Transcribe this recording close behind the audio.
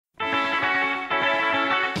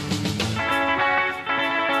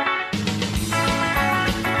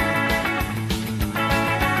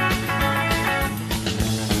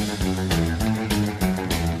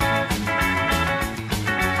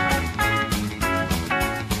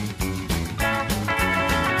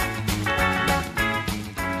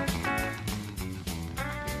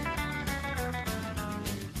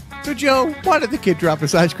So, Joe, why did the kid drop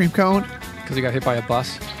his ice cream cone? Because he got hit by a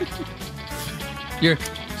bus. Your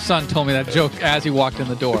son told me that joke as he walked in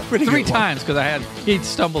the door. Three times because he'd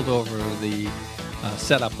stumbled over the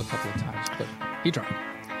setup a couple of times, but he tried.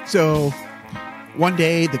 So one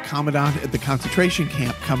day the commandant at the concentration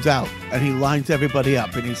camp comes out and he lines everybody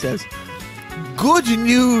up and he says, "Good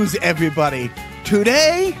news, everybody.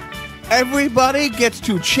 Today, everybody gets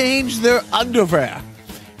to change their underwear."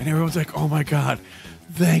 And everyone's like, "Oh my God,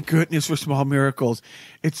 thank goodness for small miracles.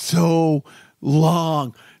 It's so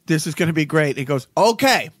long. This is going to be great." He goes,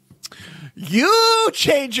 "Okay, you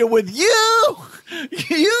change it with you.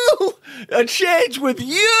 You a change with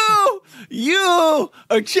you. You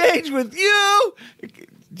a change with you."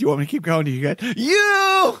 Do you want me to keep going? You good?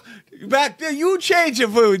 You back there. You change it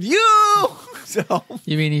with you. So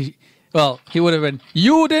you mean he would have been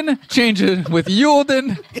Yuden, change it with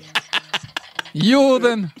Yuden.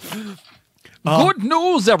 Yuden. Good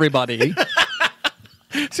news, everybody.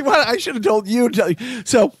 See, what I should have told you.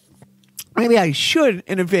 So maybe I should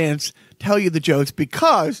in advance tell you the jokes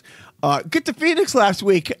because Get to Phoenix last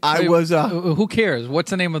week. I was. Who cares?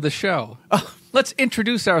 What's the name of the show? Let's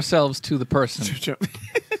introduce ourselves to the person.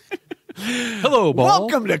 Hello, Paul.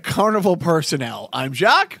 Welcome to Carnival Personnel. I'm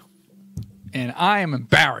Jacques. And I am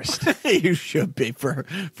embarrassed. You should be for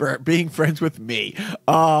being friends with me.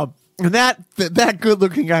 And that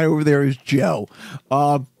good-looking guy over there is Joe.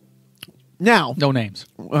 Now, no names.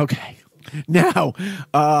 Okay. Now,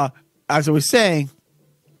 as I was saying,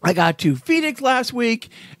 I got to Phoenix last week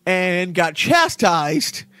and got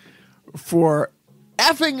chastised for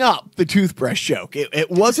effing up the toothbrush joke.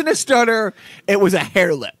 It wasn't a stutter. It was a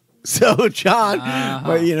hair lip. So John,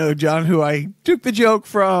 John, who I took the joke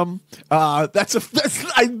from, I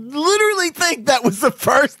literally think that was the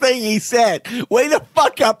first thing he said. Way to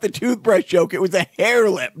fuck up the toothbrush joke. It was a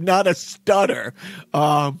hair lip, not a stutter.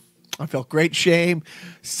 I felt great shame.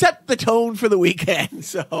 Set the tone for the weekend.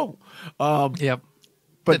 So, yep.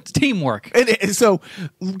 But it's teamwork. It is. So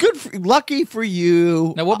good, lucky for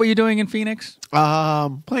you. Now, what were you doing in Phoenix?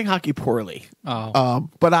 Playing hockey poorly.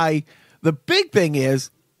 Oh. But the big thing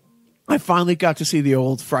is, I finally got to see the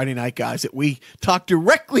old Friday night guys that we talk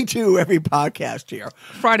directly to every podcast here.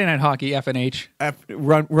 Friday Night Hockey, FNH.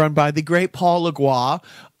 Run by the great Paul Lynde.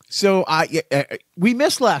 So we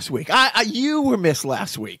missed last week. You were missed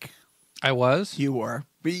last week. I was? You were.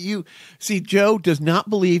 But see, Joe does not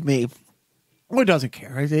believe me. Or doesn't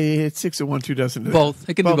care. It's 6 of 1, 2 doesn't. Both.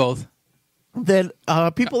 It can be both. Then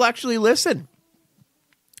people actually listen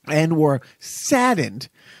and were saddened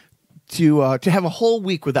to have a whole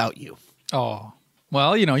week without you. Oh,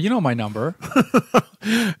 well, you know my number.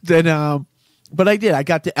 Then, but I did. I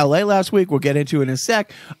got to LA last week. We'll get into it in a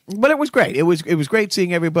sec. But it was great. It was great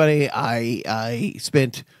seeing everybody. I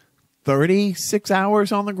spent 36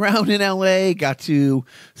 hours on the ground in LA. Got to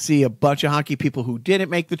see a bunch of hockey people who didn't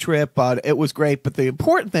make the trip. But it was great. But the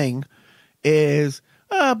important thing is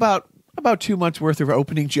about 2 months worth of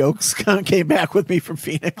opening jokes came back with me from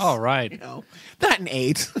Phoenix. All right. That and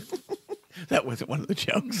AIDS. That wasn't one of the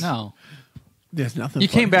jokes. No. There's nothing. You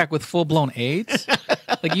funny. came back with full-blown AIDS?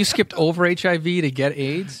 Like you skipped over HIV to get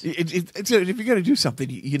AIDS? If you're going to do something,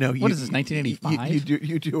 what is this, 1985?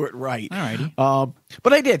 You do it right. All righty.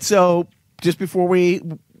 But I did. So just before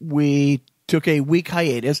we took a week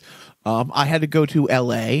hiatus, I had to go to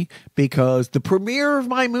L.A. because the premiere of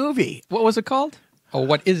my movie. What was it called? Or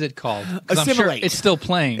what is it called? Assimilate. I'm sure it's still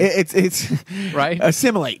playing. It's right.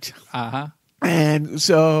 Assimilate. Uh-huh. And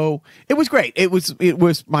so it was great. It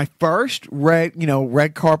was my first red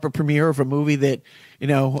carpet premiere of a movie that, You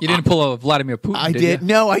didn't pull a Vladimir Putin, I did. You?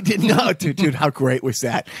 No, I did not. Dude, how great was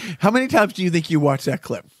that? How many times do you think you watched that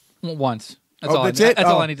clip? Once. That's it? That's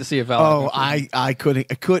all I need to see of Vladimir Putin. I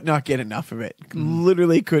could not get enough of it.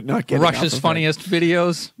 Literally could not get enough of it. Russia's funniest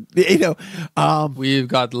videos. We've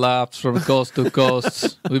got laughs from coast to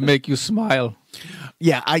coast. We make you smile.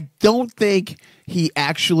 Yeah, I don't think he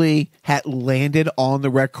actually had landed on the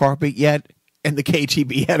red carpet yet, and the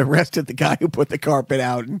KGB had arrested the guy who put the carpet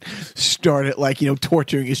out and started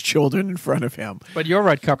torturing his children in front of him. But your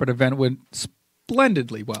red carpet event went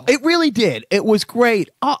splendidly well. It really did. It was great.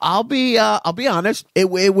 I'll be honest. It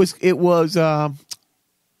was. I'm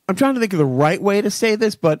trying to think of the right way to say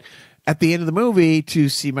this, but at the end of the movie, to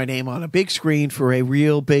see my name on a big screen for a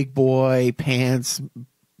real big boy pants,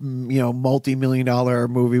 multi-million-dollar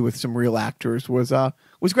movie with some real actors was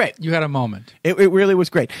great. You had a moment. It really was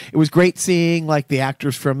great. It was great seeing the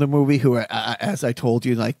actors from the movie who, as I told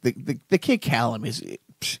you, the kid Callum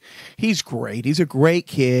he's great. He's a great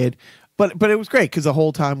kid. But it was great because the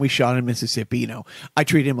whole time we shot in Mississippi, you know, I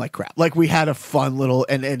treated him like crap. Like we had a fun little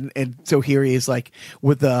and so here he is like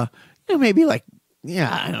with the maybe like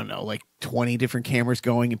I don't know, like 20 different cameras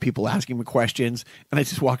going and people asking me questions, and I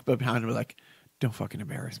just walked up behind him and like, don't fucking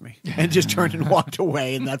embarrass me, and just turned and walked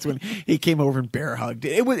away. And that's when he came over and bear hugged.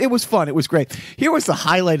 It was fun. It was great. Here was the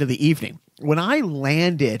highlight of the evening. When I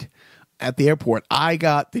landed at the airport, I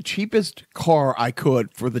got the cheapest car I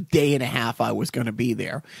could for the day and a half I was going to be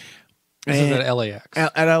there. This is at LAX.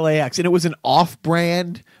 At LAX, and it was an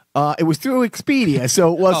off-brand. It was through Expedia,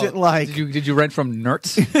 so it wasn't like. Did you rent from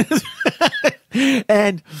Nerds?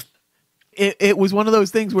 And it was one of those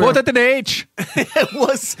things where what at an H? It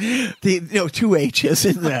was two H's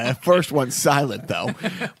in the first one silent though,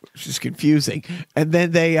 which is confusing. And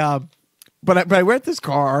then they, but I rent this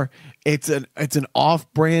car. It's an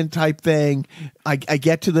off-brand type thing. I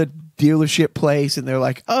get to the dealership place and they're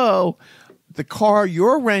like, oh, the car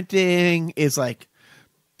you're renting is like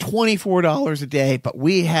 $24 a day, but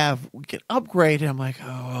we can upgrade. And I'm like,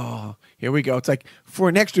 oh, here we go. It's like for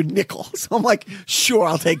an extra nickel. So I'm like, sure,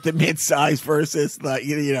 I'll take the mid-size versus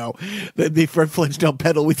the Fred Flintstone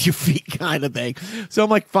pedal with your feet kind of thing. So I'm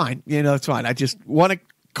like, fine, it's fine. I just want a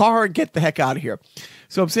car and get the heck out of here.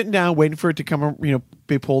 So I'm sitting down waiting for it to come,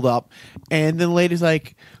 be pulled up. And then the lady's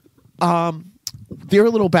like, they're a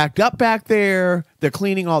little backed up back there. They're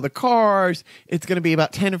cleaning all the cars. It's going to be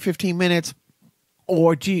about 10 or 15 minutes.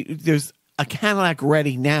 Or, gee, there's a Cadillac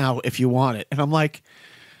ready now if you want it. And I'm like,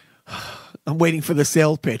 I'm waiting for the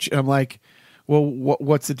sales pitch. And I'm like, well,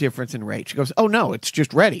 what's the difference in rate? She goes, oh, no, it's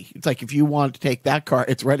just ready. It's like if you want to take that car,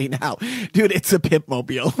 it's ready now. Dude, it's a pimp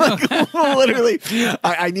mobile. Like, literally,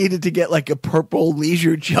 I needed to get like a purple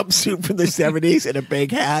leisure jumpsuit from the 70s and a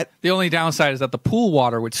big hat. The only downside is that the pool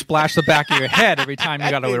water would splash the back of your head every time you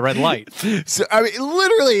got a red light. So, I mean,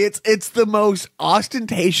 literally, it's the most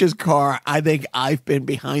ostentatious car I think I've been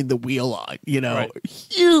behind the wheel on, right.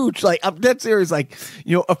 Huge. Like, I'm dead serious, like,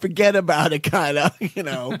 a forget about it kind of,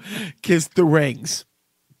 kiss the rings.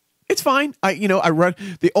 It's fine. I run.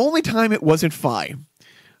 The only time it wasn't fine,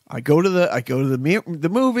 I go to the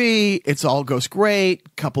movie. It's all goes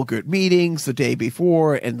great. Couple good meetings the day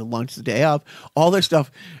before and the lunch the day of. All this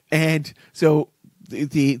stuff, and so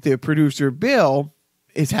the producer Bill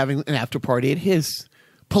is having an after party at his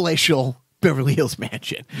palatial Beverly Hills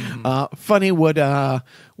mansion. Mm-hmm. Funny what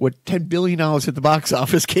 $10 billion at the box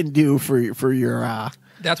office can do for your.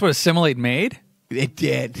 That's what Assimilate made. It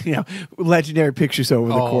did, legendary pictures over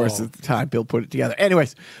the course of the time Bill put it together.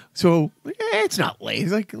 Anyways, so it's not late.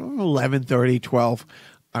 It's like 11:30, 12.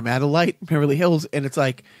 I'm at a light in Beverly Hills, and it's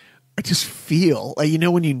like I just feel like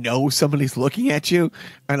when somebody's looking at you,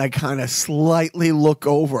 and I kind of slightly look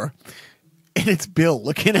over, and it's Bill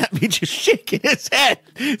looking at me, just shaking his head.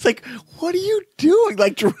 It's like, what are you doing?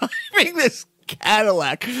 Like driving this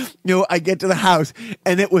Cadillac. I get to the house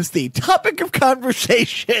and it was the topic of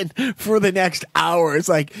conversation for the next hour. It's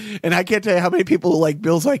like, and I can't tell you how many people like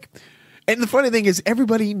Bill's like, and the funny thing is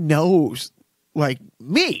everybody knows like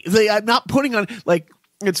me. I'm not putting on like,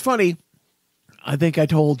 it's funny. I think I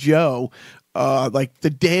told Joe, like the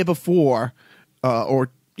day before, I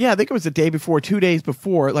think it was the day before, 2 days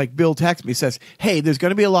before, like Bill texts me, says, hey, there's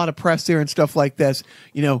going to be a lot of press there and stuff like this,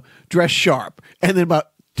 dress sharp. And then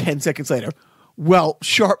about 10 seconds later, well,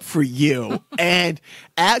 sharp for you. And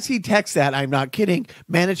as he texts that, I'm not kidding,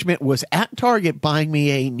 management was at Target buying me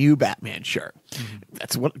a new Batman shirt. Mm-hmm.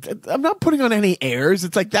 That's what I'm not putting on any airs.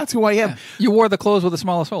 It's like, that's who I am. Yeah. You wore the clothes with the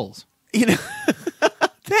smallest holes.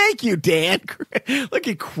 Thank you, Dan. Look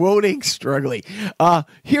at quoting struggling.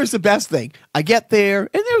 Here's the best thing. I get there,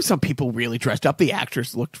 and there were some people really dressed up. The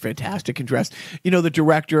actors looked fantastic and dressed. The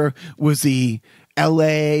director was the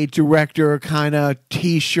LA director kind of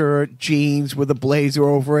T-shirt, jeans with a blazer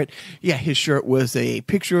over it. Yeah, his shirt was a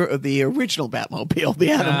picture of the original Batmobile,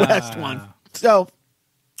 the Adam West one. So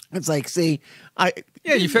it's like, see,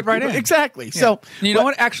 you fit right in. Exactly. Yeah. So you know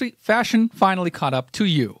what? Actually, fashion finally caught up to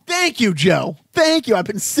you. Thank you, Joe. Thank you. I've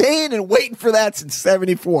been saying and waiting for that since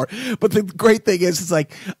 74. But the great thing is, it's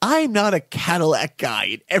like, I'm not a Cadillac guy,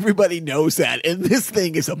 and everybody knows that. And this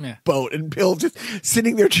thing is a boat. And Bill just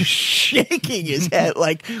sitting there just shaking his head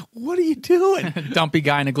like, what are you doing? Dumpy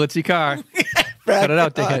guy in a glitzy car. Cut it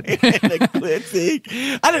out, dickhead. Glitzy.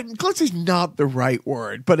 Glitzy's not the right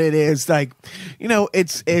word, but it is like,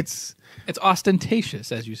 it's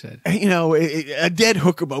ostentatious, as you said. A dead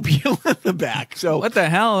hooker-mobile in the back. So what the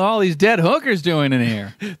hell are all these dead hookers doing in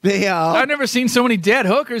here? I've never seen so many dead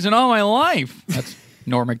hookers in all my life. That's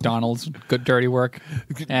Norm Macdonald's Good Dirty Work.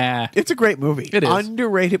 It's a great movie. It is.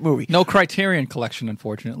 Underrated movie. No Criterion Collection,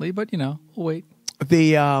 unfortunately, but we'll wait.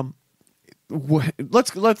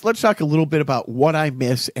 let's talk a little bit about what I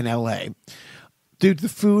miss in LA. Dude, the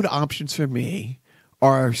food options for me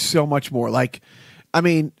are so much more. Like, I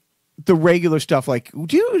mean, the regular stuff. Like,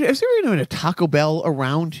 is there even a Taco Bell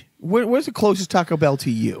around? Where's the closest Taco Bell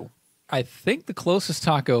to you? I think the closest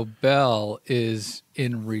Taco Bell is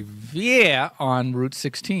in Revere on Route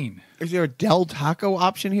 16. Is there a Del Taco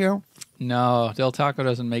option here? No, Del Taco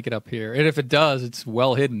doesn't make it up here. And if it does, it's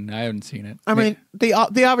well hidden. I haven't seen it. I mean, the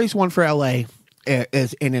obvious one for LA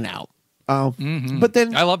is In-N-Out. But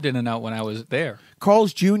then I loved In-N-Out when I was there.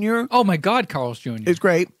 Carl's Jr. Oh, my God, Carl's Jr. is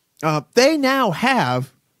great. They now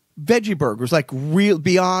have veggie burgers, like real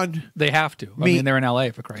beyond. They have to. I mean, they're in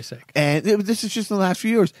LA, for Christ's sake. And this is just in the last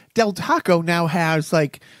few years. Del Taco now has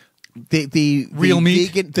like the real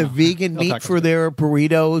meat, vegan meat for their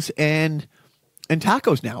burritos and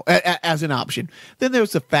tacos now as an option. Then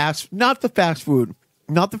there's not the fast food,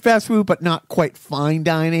 but not quite fine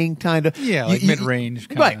dining kind of. Yeah, like mid-range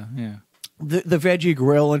kind right. of. Yeah. The veggie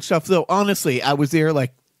grill and stuff. Though honestly, I was there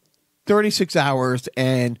like 36 hours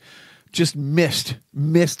and just missed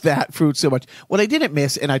that food so much. What I didn't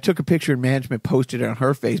miss, and I took a picture and management posted it on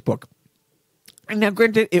her Facebook. And now,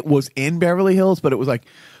 granted, it was in Beverly Hills, but it was like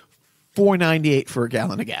 $4.98 for a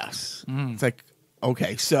gallon of gas. It's like,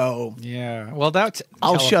 okay, so yeah. Well,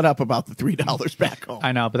 I'll shut up about the $3 back home.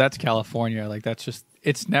 I know, but that's California. Like that's just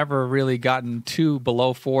it's never really gotten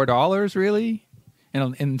below $4 really,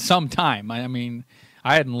 in some time. I mean,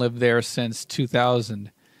 I hadn't lived there since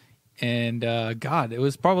 2000. And God, it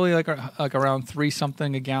was probably like around $3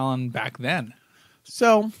 something a gallon back then.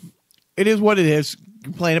 So it is what it is.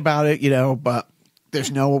 Complain about it, but there's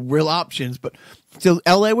no real options. But still,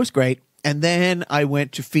 LA was great. And then I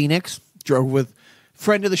went to Phoenix, drove with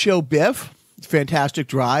friend of the show, Biff. Fantastic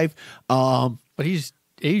drive. But he's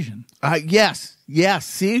Asian. Yes.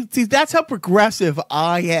 See, that's how progressive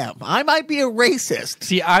I am. I might be a racist.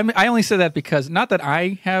 See, I only say that because not that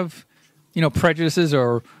I have, prejudices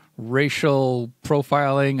or racial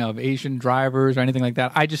profiling of Asian drivers or anything like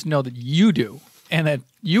that. I just know that you do, and that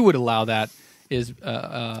you would allow that is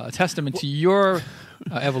a testament to your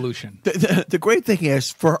evolution. The great thing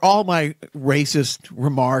is, for all my racist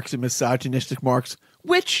remarks and misogynistic remarks,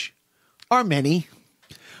 which are many,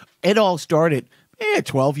 it all started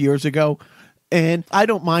 12 years ago, and I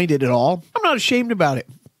don't mind it at all. I'm not ashamed about it.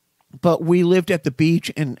 But we lived at the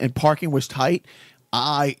beach, and parking was tight.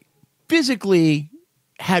 I physically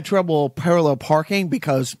had trouble parallel parking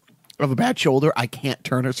because of a bad shoulder. I can't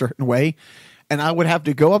turn a certain way. And I would have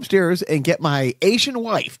to go upstairs and get my Asian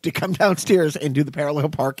wife to come downstairs and do the parallel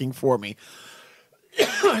parking for me.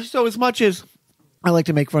 So as much as I like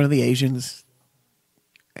to make fun of the Asians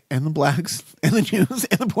and the blacks and the Jews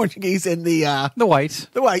and the Portuguese and the whites.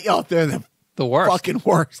 The white, they're the worst. Fucking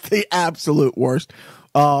worst. The absolute worst.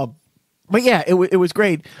 But yeah, it was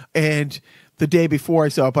great. And the day before, I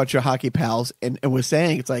saw a bunch of hockey pals and was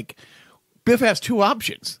saying, it's like, Biff has two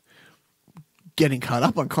options. Getting caught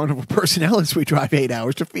up on Carnival Personnel as we drive 8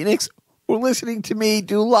 hours to Phoenix, or listening to me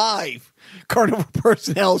do live Carnival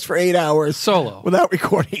Personnels for 8 hours. Solo. Without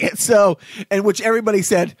recording it. So, and which everybody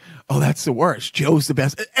said, oh, that's the worst. Joe's the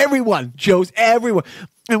best. Everyone.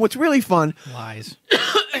 And what's really fun. Lies.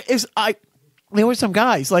 Is there were some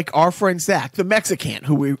guys like our friend Zach, the Mexican,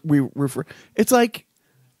 who we refer. It's like,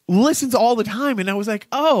 listens all the time, and I was like,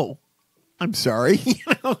 oh, I'm sorry.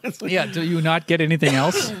 Yeah, do you not get anything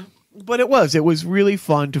else? But it was really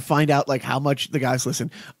fun to find out like how much the guys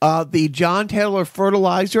listen. The John Taylor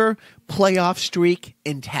Fertilizer playoff streak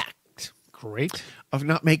intact. Great. Of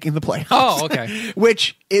not making the playoffs. Oh, okay.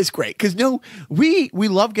 Which is great because we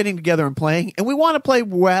love getting together and playing, and we want to play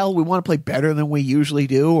well. We want to play better than we usually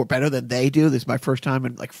do, or better than they do. This is my first time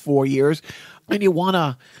in like 4 years, and you want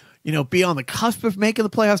to be on the cusp of making the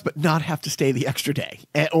playoffs, but not have to stay the extra day.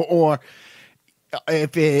 Or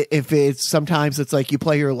if it's sometimes it's like you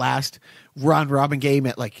play your last round robin game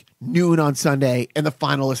at like noon on Sunday, and the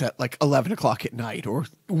final is at like 11 o'clock at night, or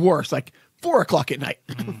worse, like 4 o'clock at night.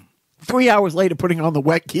 3 hours later, putting on the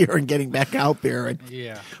wet gear and getting back out there.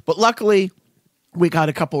 Yeah. But luckily, we got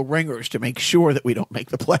a couple ringers to make sure that we don't make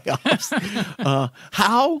the playoffs.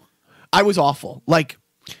 How? I was awful. Like,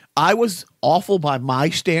 I was awful by my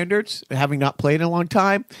standards, having not played in a long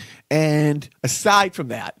time. And aside from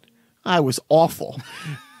that, I was awful.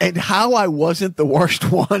 And how I wasn't the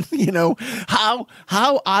worst one,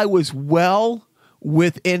 how I was well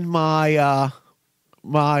within my I'm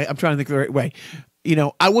trying to think of the right way.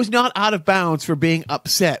 I was not out of bounds for being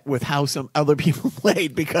upset with how some other people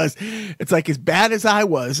played, because it's like, as bad as I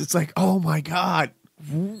was, it's like, oh my God,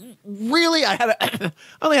 really? I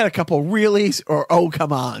only had a couple reallys or oh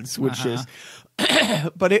come ons, which is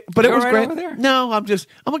but it You're was right great. over there? No, I'm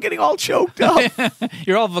getting all choked up.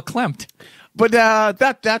 You're all verklempt. But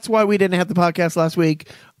that's why we didn't have the podcast last week.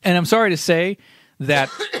 And I'm sorry to say that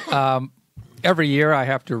every year I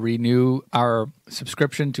have to renew our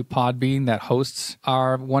subscription to Podbean that hosts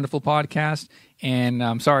our wonderful podcast. And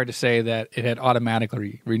I'm sorry to say that it had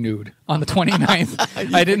automatically renewed on the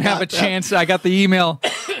 29th. I didn't have a chance. I got the email.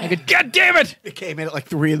 I go, God damn it! It came in at like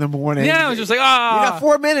 3 a.m. Yeah, I was just like, You got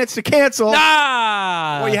 4 minutes to cancel.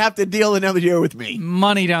 Or you have to deal another year with me.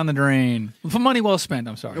 Money down the drain. For money well spent,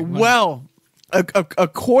 I'm sorry. Well,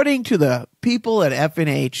 according to the people at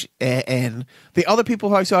FNH and the other people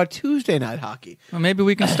who I saw Tuesday Night Hockey. Well, maybe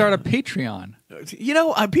we can start a Patreon. You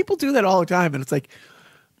know, people do that all the time, and it's like...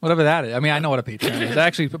 Whatever that is. I mean, I know what a Patreon is.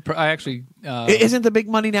 I actually isn't the big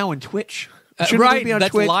money now in Twitch? Right, that's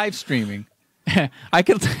Twitch? Live streaming. I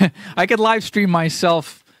could live stream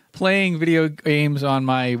myself playing video games on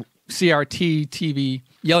my CRT TV,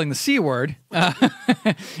 yelling the C word,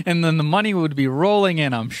 and then the money would be rolling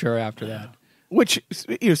in, I'm sure, after that. Which,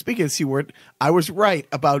 speaking of C word, I was right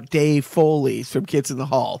about Dave Foley's from Kids in the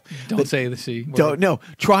Hall. Don't say the C word. Don't, no.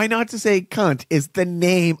 Try Not to Say Cunt is the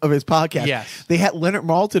name of his podcast. Yes. They had Leonard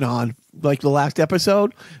Maltin on, like the last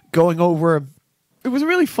episode, going over... It was a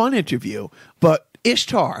really fun interview, but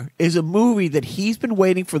Ishtar is a movie that he's been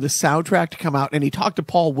waiting for the soundtrack to come out, and he talked to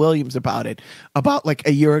Paul Williams about it about like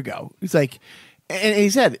a year ago. He's like... And he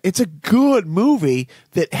said, it's a good movie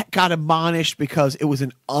that got admonished because it was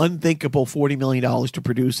an unthinkable $40 million to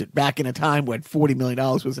produce it back in a time when $40 million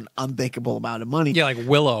was an unthinkable amount of money. Yeah, like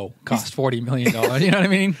Willow cost $40 million. You know what I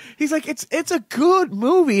mean? He's like, it's a good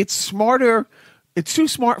movie. It's smarter. It's too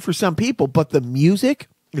smart for some people, but the music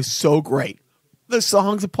is so great. The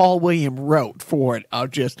songs that Paul Williams wrote for it are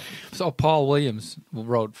just... So Paul Williams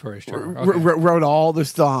wrote for his show. Okay. Wrote all the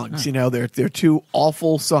songs. You know, they're two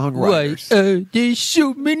awful songwriters. Why there's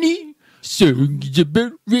so many songs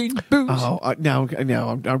about rainbows? Oh, no,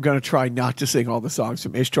 I'm going to try not to sing all the songs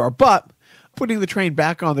from Ishtar, but putting the train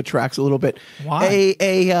back on the tracks a little bit. Why?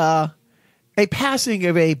 A passing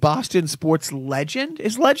of a Boston sports legend.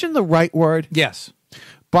 Is legend the right word? Yes.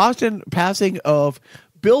 Boston passing of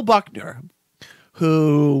Bill Buckner,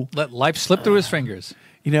 who let life slip through his fingers.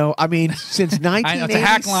 You know, I mean, since 1986. I know, it's a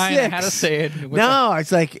hack line. I had to say it. No,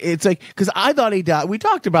 it's like, because I thought he died. We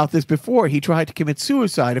talked about this before. He tried to commit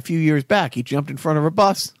suicide a few years back. He jumped in front of a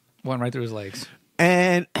bus. Went right through his legs.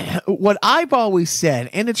 And what I've always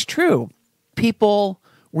said, and it's true, people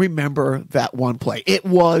remember that one play. It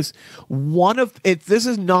was this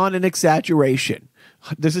is not an exaggeration.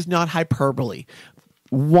 This is not hyperbole.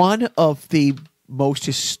 One of the most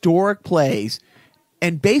historic plays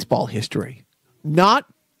in baseball history. Not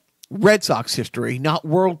Red Sox history, not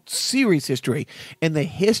World Series history. In the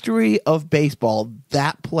history of baseball,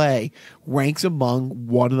 that play ranks among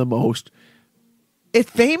one of the most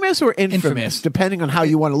famous or infamous, depending on how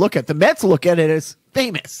you want to look at it. The Mets look at it as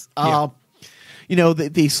famous. Yeah. You know,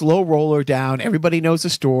 the slow roller down. Everybody knows the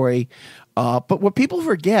story. But what people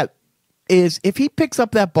forget is if he picks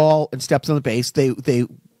up that ball and steps on the base, they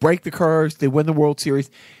break the curse, they win the World Series,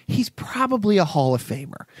 he's probably a Hall of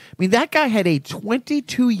Famer. I mean, that guy had a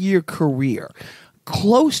 22-year career,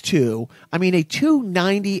 close to, a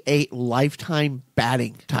 298 lifetime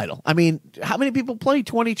batting title. I mean, how many people play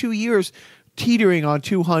 22 years teetering on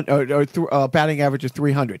 200 or batting average of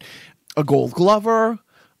 300? A Gold Glover,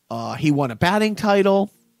 he won a batting title.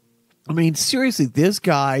 I mean, seriously, this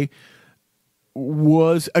guy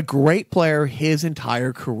was a great player his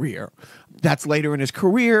entire career. That's later in his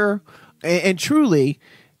career. And truly,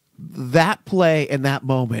 that play and that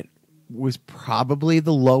moment was probably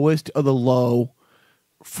the lowest of the low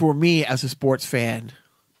for me as a sports fan.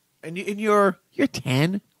 And you're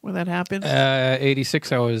 10 when that happened?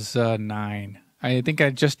 86, I was 9. I think I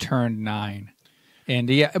just turned 9. And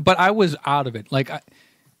yeah, but I was out of it. Like,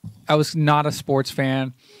 I was not a sports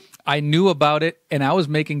fan. I knew about it, and I was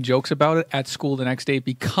making jokes about it at school the next day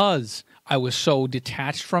because I was so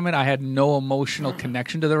detached from it. I had no emotional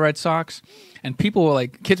connection to the Red Sox. And people were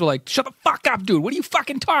like, kids were like, shut the fuck up, dude. What are you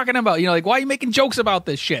fucking talking about? You know, like, why are you making jokes about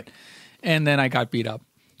this shit? And then I got beat up.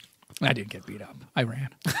 I didn't get beat up. I ran.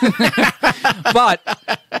 But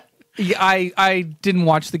I didn't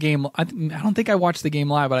watch the game. I don't think I watched the game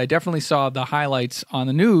live, but I definitely saw the highlights on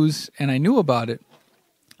the news, and I knew about it.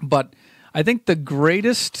 But I think the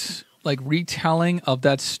greatest retelling of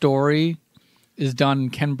that story is done in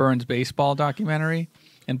Ken Burns' baseball documentary,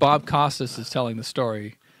 and Bob Costas is telling the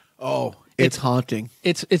story. Oh, it's haunting.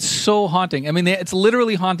 It's so haunting. I mean, it's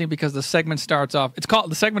literally haunting because the segment starts off.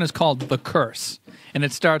 The segment is called "The Curse," and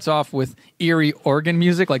it starts off with eerie organ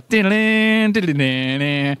music, like and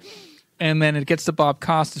And then it gets to Bob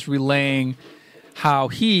Costas relaying how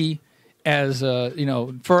he, as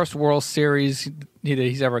first World Series that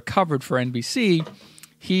he's ever covered for NBC,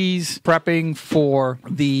 he's prepping for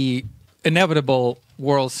the inevitable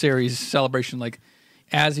World Series celebration. Like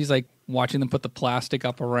as he's like watching them put the plastic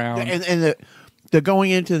up around, and they're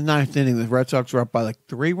going into the ninth inning. The Red Sox are up by like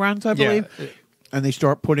 3 runs, I believe. Yeah. And they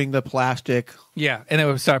start putting the plastic. Yeah, and they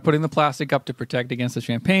would start putting the plastic up to protect against the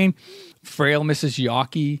champagne. Frail Mrs.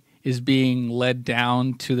 Jacques is being led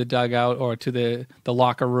down to the dugout or to the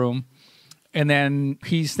locker room. And then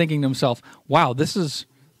he's thinking to himself, wow, this is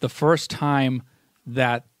the first time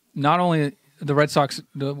that not only the Red Sox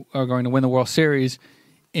are going to win the World Series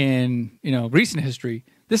in recent history,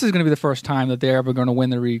 this is going to be the first time that they're ever going to win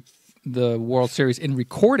the World Series in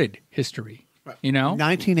recorded history. Right.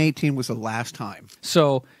 1918 was the last time.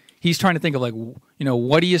 So he's trying to think of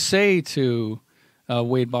what do you say to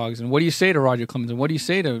Wade Boggs, and what do you say to Roger Clemens, and what do you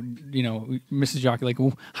say to Mrs. Jacques? Like,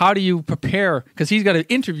 how do you prepare? Because he's got to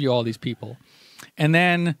interview all these people, and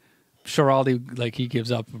then Schiraldi, he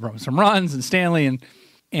gives up some runs, and Stanley,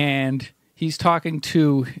 and he's talking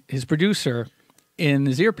to his producer in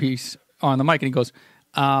his earpiece on the mic, and he goes,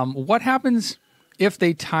 "What happens if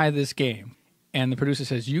they tie this game?" And the producer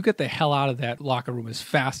says, "You get the hell out of that locker room as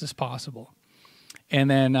fast as possible." And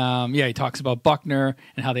then, he talks about Buckner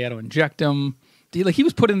and how they had to inject him. He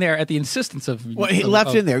was put in there at the insistence of... Well, he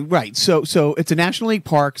left in there, right. So it's a National League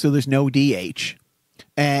park, so there's no DH.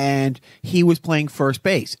 And he was playing first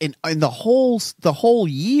base. And the whole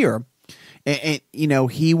year,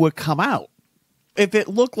 he would come out. If it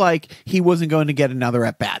looked like he wasn't going to get another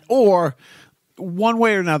at-bat, or... one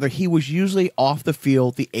way or another, he was usually off the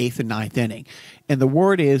field the 8th and 9th inning. And the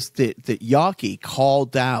word is that Jacques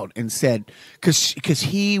called down and said, because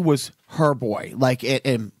he was her boy,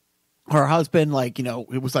 and her husband,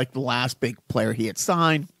 it was like the last big player he had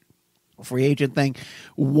signed, free agent thing,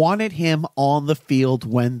 wanted him on the field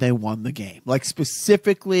when they won the game.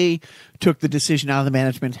 Specifically took the decision out of the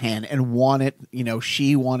management's hand and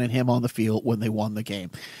she wanted him on the field when they won the game.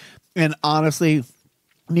 And honestly,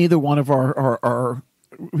 neither one of our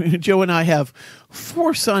Joe and I have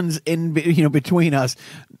 4 sons in between us,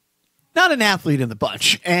 not an athlete in the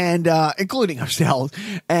bunch, and including ourselves,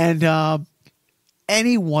 and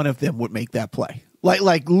any one of them would make that play.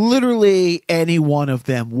 Like literally any one of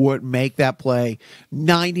them would make that play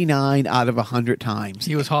 99 out of 100 times.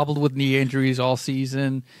 He was hobbled with knee injuries all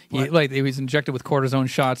season. He was injected with cortisone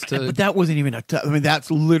shots but that wasn't even that's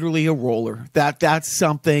literally a roller. That's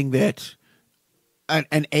something that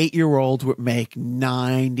an 8-year-old would make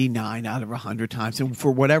 99 out of 100 times, and for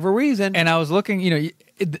whatever reason. And I was looking,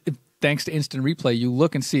 thanks to instant replay, you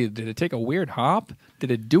look and see, did it take a weird hop? Did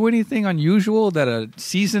it do anything unusual that a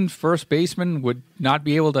seasoned first baseman would not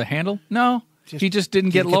be able to handle? No, he just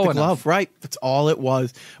didn't get low enough. Glove, right? That's all it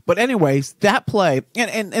was. But anyways, that play,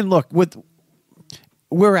 and look,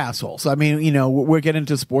 we're assholes. I mean, we're getting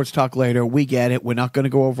into sports talk later. We get it. We're not going to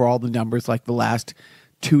go over all the numbers like the last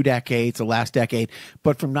 2 decades, the last decade.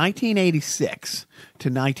 But from 1986 to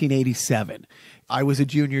 1987, I was a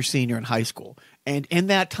junior, senior in high school. And in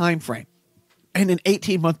that time frame, in an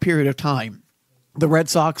 18-month period of time, the Red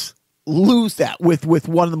Sox lose that with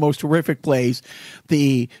one of the most horrific plays.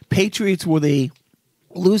 The Patriots were the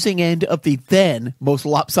losing end of the then most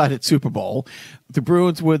lopsided Super Bowl. The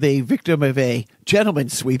Bruins were the victim of a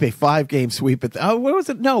gentleman's sweep, a 5-game sweep. What was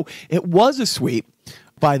it? No, it was a sweep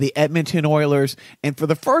by the Edmonton Oilers. And for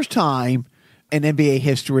the first time in NBA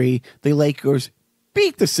history, the Lakers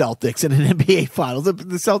beat the Celtics in an NBA Finals. The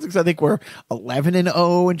Celtics, I think, were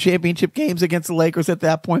 11-0 in championship games against the Lakers at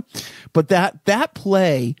that point. But that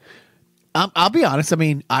play, I'll be honest,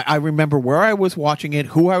 I remember where I was watching it,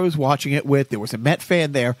 who I was watching it with. There was a Met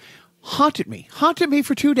fan there. Haunted me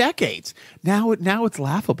for 2 decades. Now it's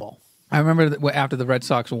laughable. I remember that after the Red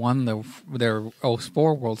Sox won their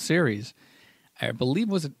 04 World Series, I believe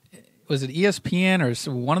was it ESPN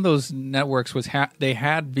or one of those networks they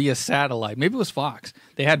had via satellite. Maybe it was Fox.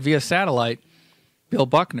 They had via satellite Bill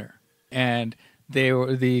Buckner, and they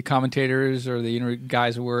were the commentators or the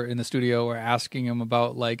guys who were in the studio were asking him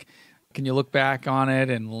about can you look back on it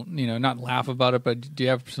and not laugh about it, but do you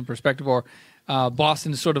have some perspective? Or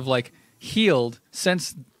Boston sort of healed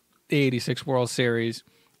since the '86 World Series,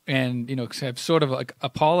 and have sort of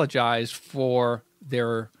apologized for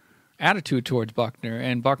their attitude towards Buckner,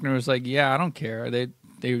 and Buckner was like, "Yeah, I don't care. They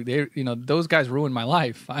those guys ruined my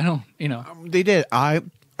life. I don't, They did. I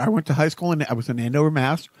went to high school and I was in Andover,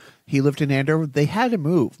 Mass. He lived in Andover. They had to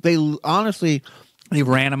move. They honestly, they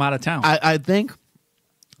ran him out of town. I think,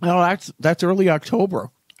 that's early October.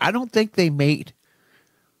 I don't think they made.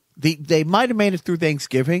 They might have made it through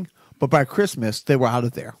Thanksgiving, but by Christmas they were out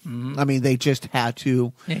of there. I mean, they just had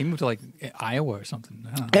to. Yeah, he moved to like Iowa or something.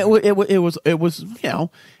 I don't know. It was it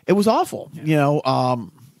was awful.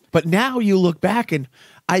 But now you look back, and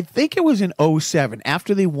I think it was in 07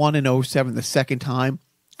 after they won in 07 the second time.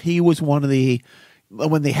 He was one of the.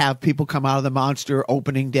 When they have people come out of the Monster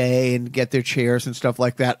opening day and get their chairs and stuff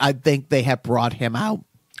like that, I think they have brought him out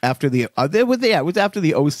after the. It was after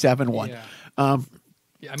the 07 one. Yeah. I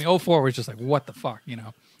mean, 04 was just like, what the fuck,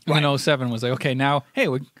 And then 07 was like, okay, now, hey,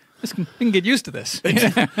 we can get used to this.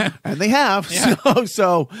 And they have. Yeah.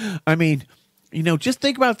 So, I mean, just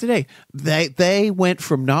think about today. They went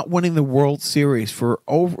from not winning the World Series for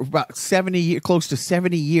over about 70, close to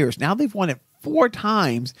 70 years. Now they've won it 4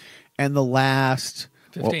 times. And the last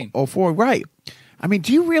 15. 04, right. I mean,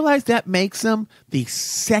 do you realize that makes them the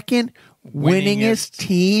second winningest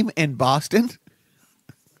team in Boston?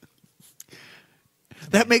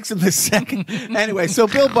 That makes them the second. Anyway, so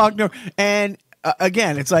Bill Buckner, and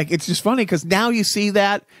again, it's like, it's just funny because now you see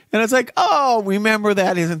that, and it's like, oh, remember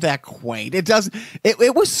that? Isn't that quaint? It doesn't.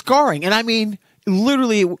 It was scarring, and I mean,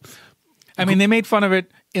 literally. I mean, they made fun of it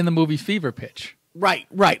in the movie Fever Pitch. Right.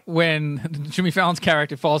 When Jimmy Fallon's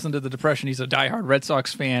character falls into the depression, he's a diehard Red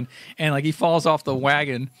Sox fan, and like he falls off the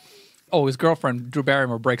wagon. Oh, his girlfriend Drew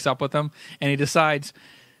Barrymore breaks up with him, and he decides,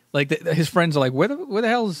 like his friends are like, where the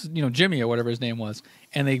hell's Jimmy or whatever his name was,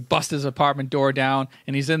 and they bust his apartment door down,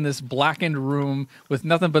 and he's in this blackened room with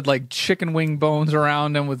nothing but like chicken wing bones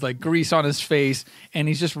around him, with like grease on his face, and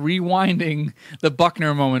he's just rewinding the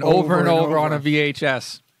Buckner moment over and over on a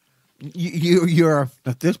VHS. You're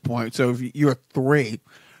at this point, so you're 3.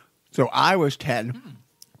 So I was 10.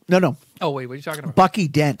 No. Oh, wait, what are you talking about? Bucky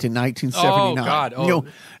Dent in 1979. Oh, God. Oh.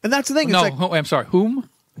 And that's the thing. No, it's like, I'm sorry. Whom?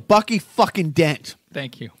 Bucky fucking Dent.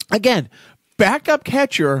 Thank you. Again, backup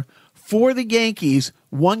catcher for the Yankees,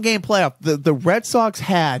 1-game playoff. The Red Sox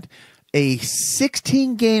had a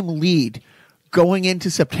 16-game lead going into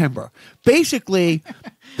September. Basically,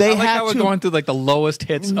 they had how we're going through like the lowest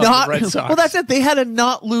hits of the Red Sox. Well, that's it. They had to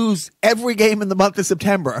not lose every game in the month of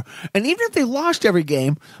September. And even if they lost every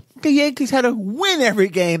game, the Yankees had to win every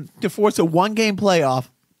game to force a 1-game playoff.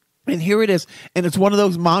 And here it is. And it's one of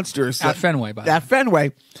those monsters. At Fenway, by the way. At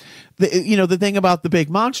Fenway. The thing about the big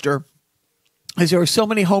monster is there are so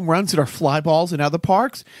many home runs that are fly balls in other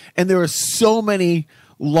parks. And there are so many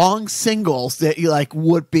long singles that you like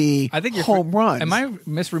would be home runs. Am I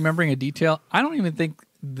misremembering a detail? I don't even think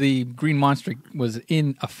the Green Monster was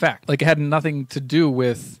in effect. Like it had nothing to do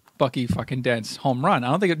with Bucky fucking Dent's home run.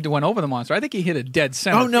 I don't think it went over the monster. I think he hit a dead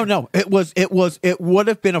center. Oh no. It would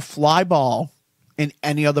have been a fly ball in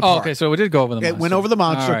any other park. Oh, okay, so it did go over the monster. It went over the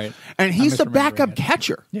monster. All right. And he's the backup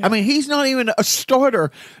catcher. Yeah. I mean, he's not even a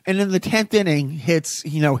starter, and in the 10th inning hits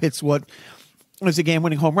what was a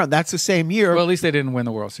game-winning home run. That's the same year. Well, at least they didn't win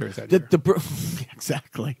the World Series that year.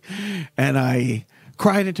 Exactly. And I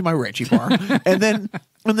cried into my Reggie bar. and then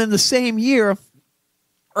the same year,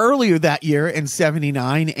 earlier that year in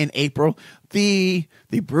 79 in April, the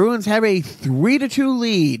Bruins have a 3-2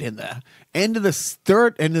 lead in the end of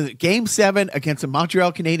the Game 7 against the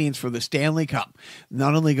Montreal Canadiens for the Stanley Cup.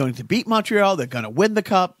 Not only going to beat Montreal, they're going to win the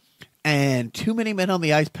cup. And too many men on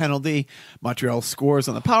the ice penalty. Montreal scores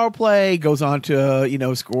on the power play, goes on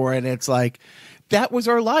to, score. And it's like, that was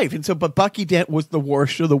our life. And so, but Bucky Dent was the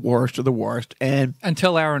worst of the worst of the worst. And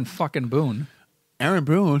until Aaron fucking Boone. Aaron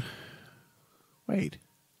Boone? Wait.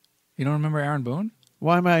 You don't remember Aaron Boone?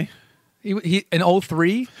 Why am I? He in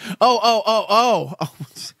 03? Oh.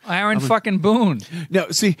 Aaron fucking Boone. No,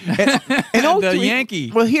 see. In 03, the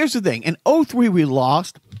Yankee. Well, here's the thing. In 03, we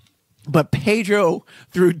lost. But Pedro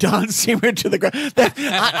threw Don Seamer to the ground.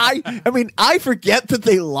 I mean, I forget that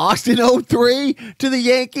they lost in 03 to the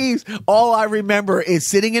Yankees. All I remember is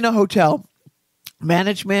sitting in a hotel.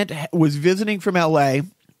 Management was visiting from L.A.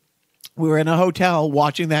 We were in a hotel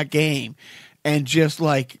watching that game. And just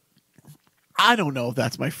like, I don't know if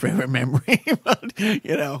that's my favorite memory. But,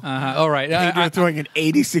 all right. Pedro throwing an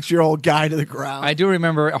 86-year-old guy to the ground. I do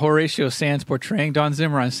remember Horatio Sands portraying Don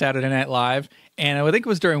Zimmer on Saturday Night Live. And I think it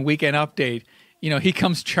was during Weekend Update. He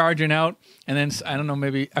comes charging out, and then, I don't know,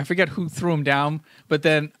 maybe, I forget who threw him down, but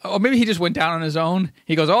then, maybe he just went down on his own.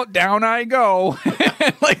 He goes, oh, down I go.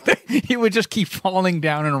 He would just keep falling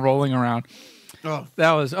down and rolling around. Oh.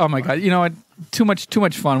 That was, oh my God. You know what? Too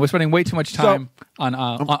much fun. We're spending way too much time on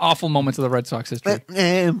awful moments of the Red Sox history.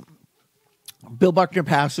 And Bill Buckner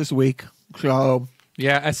passed this week. So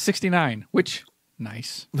yeah, at 69, which,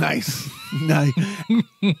 nice. Nice.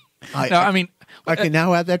 I can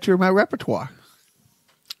now add that to my repertoire.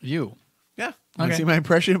 You? Yeah. Okay. See my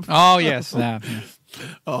impression? Oh, yes.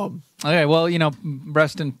 Okay, well,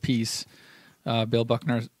 rest in peace, Bill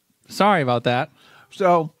Buckner. Sorry about that.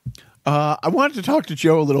 So I wanted to talk to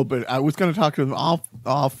Joe a little bit. I was going to talk to him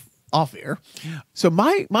off air. So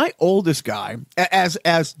my oldest guy,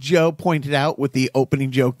 as Joe pointed out with the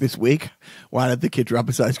opening joke this week, why did the kid drop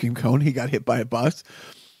his ice cream cone? He got hit by a bus.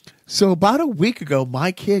 So about a week ago,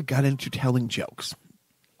 my kid got into telling jokes.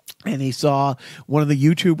 And he saw one of the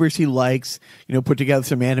YouTubers he likes, put together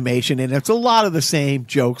some animation. And it's a lot of the same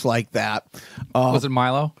jokes like that. Was it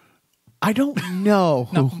Milo? I don't know.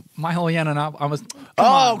 No, Milo Yiannopoulos. I was.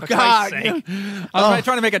 God! I was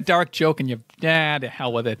trying to make a dark joke, and you, to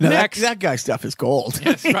hell with it. No, Next, that guy's stuff is gold.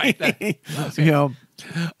 Yes, right.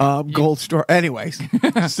 Gold store. Anyways,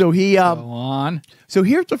 so he. Go on. So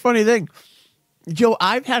here's the funny thing, Joe.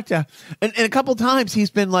 I've had to, and a couple times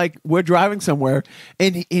he's been like, we're driving somewhere,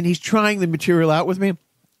 and he's trying the material out with me.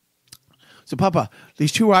 So, Papa,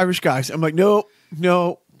 these two Irish guys. I'm like, no.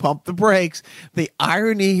 Pump the brakes. The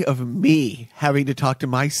irony of me having to talk to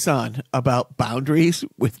my son about boundaries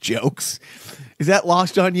with jokes. Is that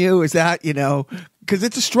lost on you? Is that, because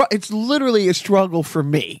it's literally a struggle for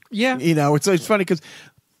me. Yeah. It's funny because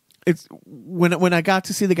it's when I got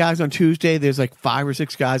to see the guys on Tuesday, there's like 5 or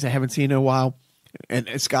 6 guys I haven't seen in a while. And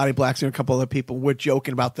Scotty Blackson and a couple other people were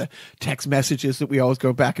joking about the text messages that we always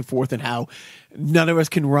go back and forth and how none of us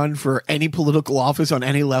can run for any political office on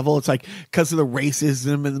any level. It's like because of the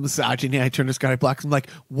racism and the misogyny. I turn to Scotty Blackson like,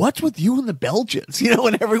 what's with you and the Belgians?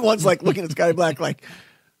 And everyone's like looking at Scotty Black like,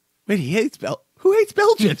 wait, who hates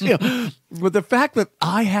Belgians? But the fact that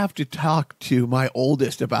I have to talk to my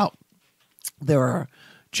oldest about there are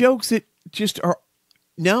jokes that just are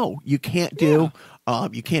no, you can't do. Yeah.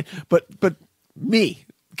 You can't. But me,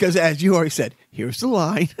 because as you already said, here's the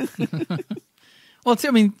line. Well,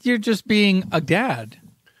 you're just being a dad.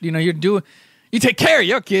 You take care of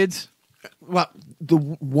your kids. Well,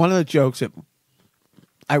 one of the jokes that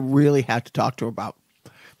I really had to talk to her about,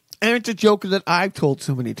 and it's a joke that I've told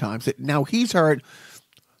so many times that now he's heard.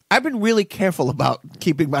 I've been really careful about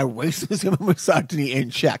keeping my racism and misogyny in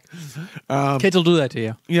check. Kids will do that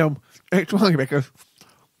to you. It's funny because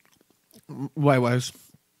I was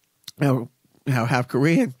half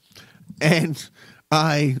Korean, and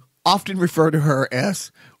I often refer to her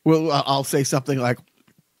as, I'll say something like,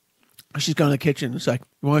 she's going to the kitchen. It's like,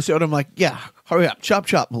 you want to see what? I'm like, yeah, hurry up, chop,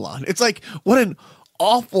 chop, Milan. It's like, what an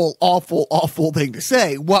awful, awful, awful thing to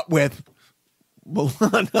say. What with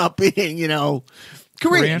Milan not being,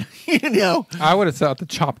 Korean. I would have thought the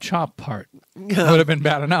chop, chop part would have been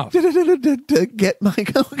bad enough. To get my,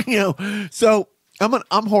 So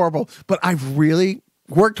I'm horrible, but I've really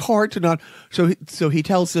worked hard to not. So he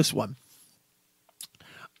tells this one.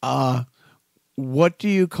 What do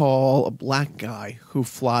you call a black guy who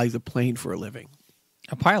flies a plane for a living?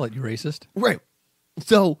 A pilot, you racist. Right.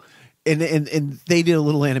 So, and they did a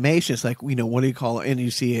little animation. It's like, what do you call it? And you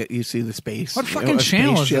see it. You see the space. What fucking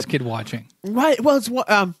channel is this kid watching? Right. Well, it's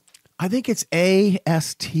I think it's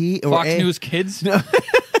AST or Fox News Kids.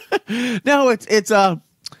 No,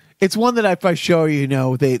 it's one that if I show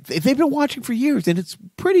you, they've been watching for years, and it's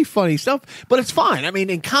pretty funny stuff. But it's fine.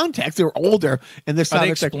 In context, they're older, and this are they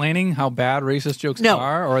explaining how bad racist jokes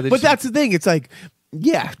are? Or are they but that's the thing. It's like,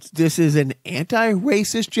 yeah, this is an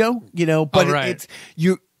anti-racist joke, but right.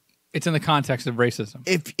 It's in the context of racism.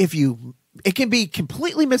 It can be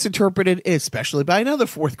completely misinterpreted, especially by another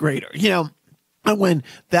 4th grader. And when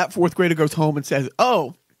that 4th grader goes home and says,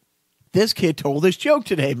 "Oh, this kid told this joke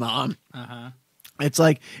today, Mom." It's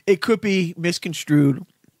like, it could be misconstrued.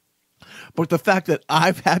 But the fact that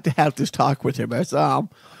I've had to have this talk with him, it's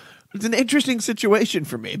an interesting situation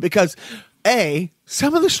for me because,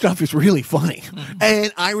 some of the stuff is really funny.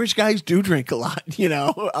 And Irish guys do drink a lot,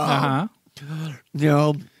 Well,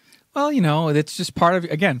 it's just part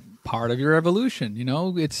of your evolution.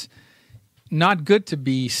 It's not good to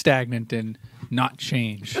be stagnant and not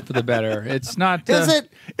change for the better. It's not.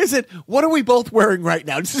 Is it? What are we both wearing right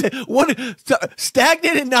now?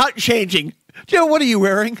 Stagnant and not changing. Joe, what are you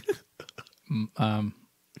wearing? Well,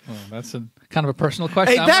 that's a kind of a personal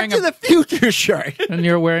question. Hey, Back to the Future shirt. And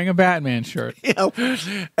you're wearing a Batman shirt.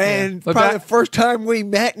 And probably the first time we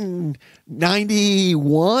met in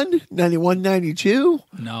 91, 92?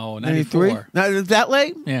 No, 93. Is that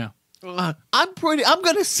late? Yeah. I'm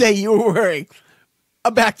going to say you were wearing a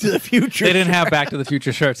Back to the Future They didn't have Back to the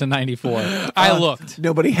Future shirts in 94. I looked.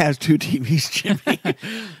 Nobody has 2 TVs, Jimmy.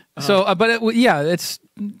 So,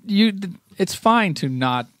 it's fine to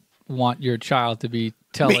not want your child to be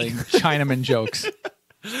telling Chinaman jokes.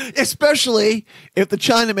 Especially if the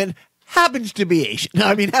Chinaman happens to be Asian.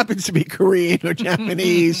 Happens to be Korean or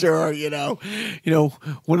Japanese or,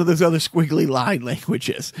 one of those other squiggly line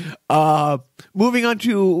languages. Moving on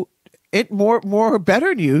to More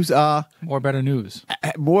better news. More better news.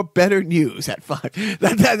 More better news at 5.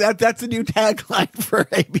 That's a new tagline for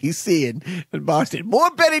ABC in Boston.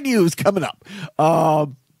 More better news coming up.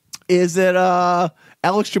 Is that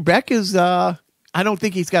Alex Trebek is? I don't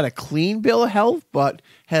think he's got a clean bill of health, but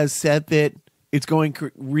has said that it's going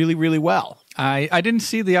really, really well. I didn't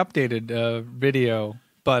see the updated video,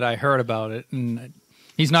 but I heard about it, and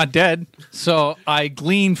he's not dead. So I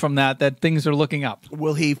glean from that things are looking up.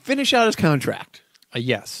 Will he finish out his contract?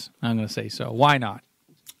 Yes, I'm going to say so. Why not?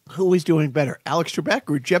 Who is doing better, Alex Trebek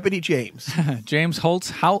or Jeopardy James? James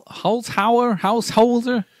Holzhauer,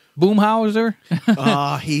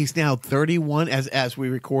 Boomhauser. He's now 31 as we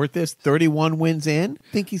record this. 31 wins in.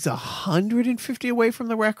 I think he's 150 away from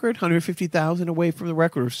the record, 150,000 away from the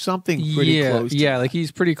record, or something pretty close. Yeah, like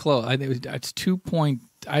he's pretty close. I think it's 2 point.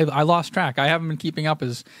 I lost track. I haven't been keeping up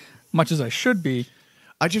as much as I should be.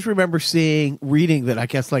 I just remember reading that I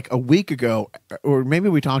guess like a week ago, or maybe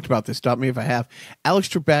we talked about this. Stop me if I have. Alex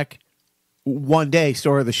Trebek one day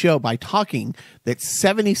started the show by talking that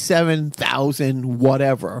 77,000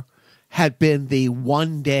 whatever had been the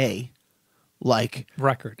one day like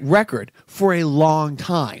record for a long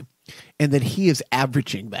time, and that he is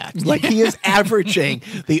averaging that. Like he is averaging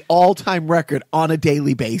the all-time record on a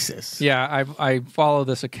daily basis. Yeah, I follow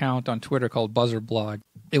this account on Twitter called Buzzer Blog.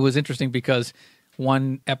 It was interesting because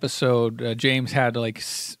one episode James had like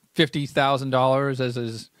 $50,000 as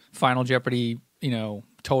his Final Jeopardy,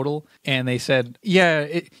 total, and they said, we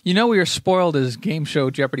are spoiled as game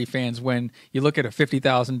show Jeopardy fans when you look at a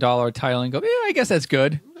 $50,000 title and go, I guess that's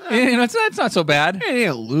good. It's not so bad. You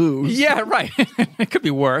didn't lose. Yeah, right. It could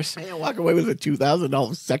be worse. You walk away with a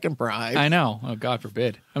 $2,000 second prize. I know. Oh, God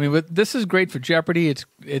forbid. I mean, but this is great for Jeopardy.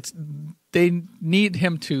 It's they need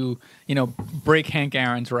him to break Hank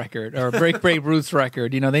Aaron's record or break Babe Ruth's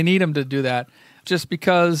record. They need him to do that just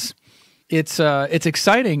because it's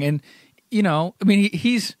exciting. And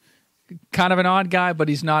he's kind of an odd guy, but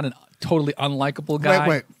he's not a totally unlikable guy.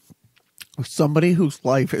 Wait. Somebody whose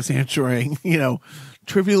life is answering,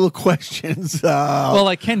 trivial questions.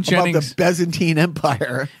 Like Ken Jennings, about the Byzantine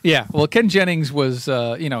Empire. Yeah. Well, Ken Jennings was,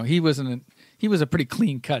 he was a pretty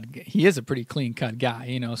clean cut. He is a pretty clean cut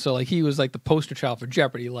guy, So like he was like the poster child for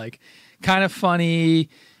Jeopardy, like kind of funny,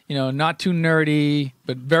 not too nerdy,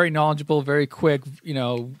 but very knowledgeable, very quick,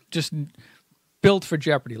 just built for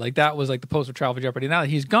Jeopardy. Like that was like the poster child for Jeopardy. Now that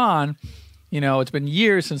he's gone, it's been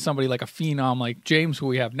years since somebody like a phenom like James, who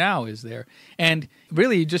we have now, is there. And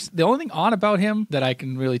really just the only thing odd about him that I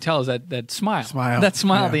can really tell is that smile. That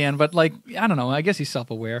smile at the end. But like, I don't know, I guess he's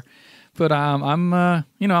self-aware. But I'm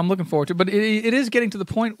looking forward to it. But it is getting to the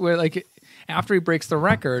point where like after he breaks the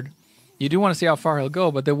record, you do want to see how far he'll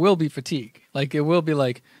go, but there will be fatigue. Like it will be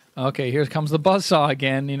like, okay, here comes the buzzsaw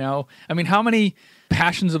again, I mean, how many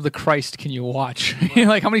Passions of the Christ can you watch?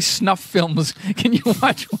 Like how many snuff films can you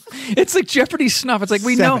watch? It's like Jeopardy snuff. It's like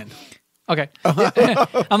we 7. know. Okay.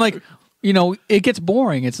 I'm like, it gets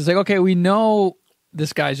boring. It's just like, okay, we know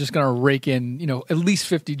this guy's just going to rake in, at least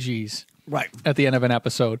 50 G's. Right. At the end of an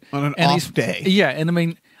episode. On an off day. Yeah. And I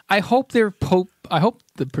mean, I hope the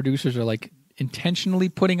producers are like intentionally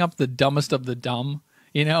putting up the dumbest of the dumb.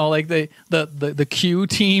 Like the Q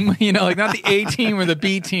team, like not the A team or the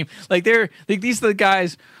B team. Like these are the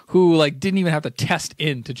guys who like didn't even have to test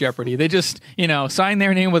into Jeopardy. They just, signed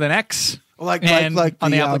their name with an X. Like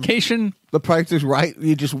on the application. The Price is Right.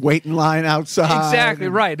 You just wait in line outside. Exactly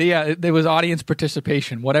right. Yeah, there was audience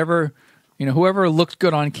participation. Whatever, whoever looked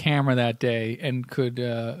good on camera that day and could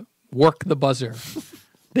work the buzzer.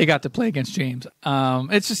 They got to play against James.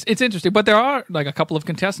 It's interesting, but there are like a couple of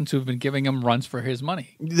contestants who have been giving him runs for his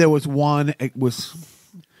money. There was one. It was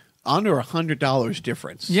under $100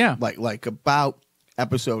 difference. Yeah, like about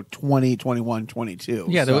episode 20, 21, 22.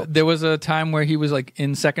 Yeah, there was a time where he was like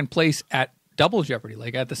in second place at Double Jeopardy.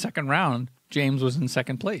 Like at the second round, James was in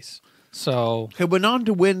second place. So he went on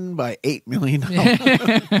to win by $8 million.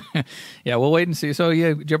 Yeah, we'll wait and see. So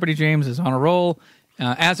yeah, Jeopardy James is on a roll,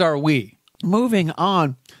 as are we. Moving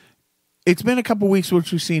on, it's been a couple weeks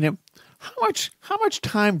since we've seen it. How much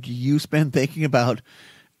time do you spend thinking about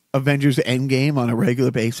Avengers Endgame on a regular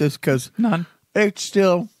basis? Because none. It's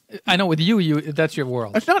still. I know with you that's your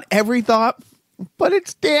world. It's not every thought, but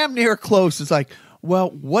it's damn near close. It's like, well,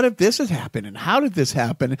 what if this has happened, and how did this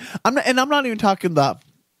happen? I'm not even talking the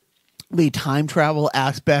time travel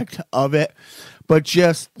aspect of it, but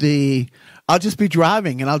just I'll just be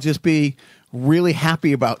driving and I'll just be really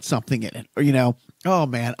happy about something in it. Or, oh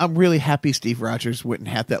man, I'm really happy Steve Rogers wouldn't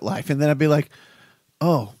have that life. And then I'd be like,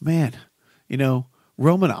 oh man,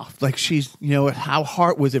 Romanoff, like she's, how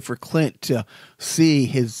hard was it for Clint to see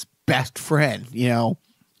his best friend,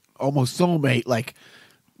 almost soulmate, like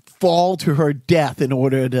fall to her death in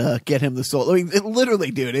order to get him the soul. I mean,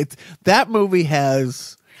 literally, dude, that movie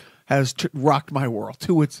has rocked my world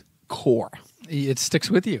to its core. It sticks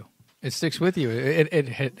with you. It sticks with you. It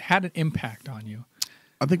had an impact on you.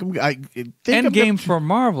 I think Endgame for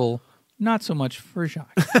Marvel, not so much for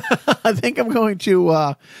Jacques. I think I'm going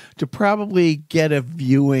to probably get a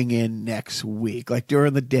viewing in next week. Like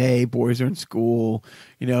during the day, boys are in school.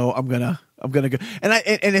 You know, I'm gonna go.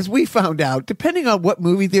 And as we found out, depending on what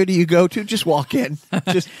movie theater you go to, just walk in.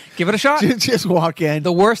 Just give it a shot. Just walk in.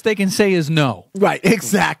 The worst they can say is no. Right.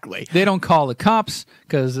 Exactly. They don't call the cops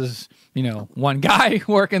because there's one guy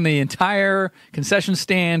working the entire concession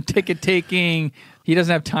stand, ticket taking. He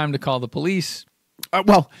doesn't have time to call the police.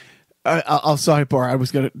 I'll sidebar. I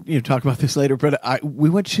was going to talk about this later, but we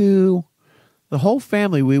went to the whole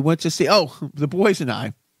family. We went to see. The boys and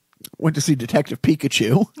I went to see Detective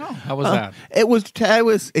Pikachu. Oh, how was that? It was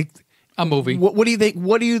a movie. What do you think?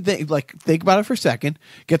 What do you think? Like, think about it for a second.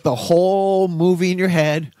 Get the whole movie in your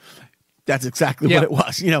head. That's exactly what it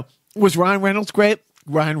was. Was Ryan Reynolds great?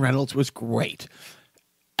 Ryan Reynolds was great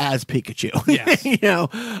as Pikachu. Yes.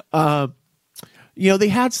 They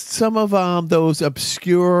had some of those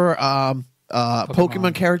obscure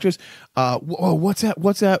Pokemon characters. What's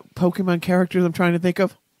that Pokemon character I'm trying to think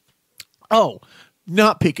of? Oh,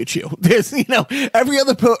 not Pikachu. There's every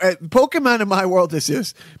other Pokemon in my world. This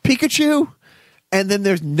is Pikachu, and then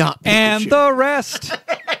there's not Pikachu. And the rest.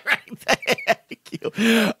 Right. Thank you.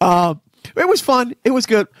 It was fun. It was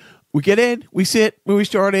good. We get in, we sit, movie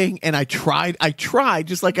starting, and I tried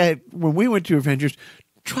just like when we went to Avengers.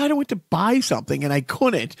 I went to buy something and I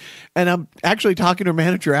couldn't. And I'm actually talking to a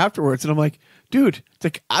manager afterwards, and I'm like, dude, it's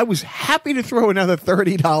like I was happy to throw another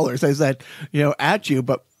 $30. I said, at you,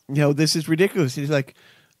 but this is ridiculous. And he's like,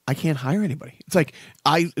 I can't hire anybody. It's like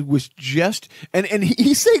I was just and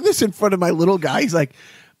he's saying this in front of my little guy. He's like,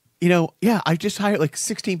 I just hired like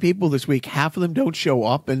 16 people this week. Half of them don't show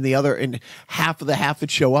up, and half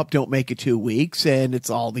that show up don't make it 2 weeks. And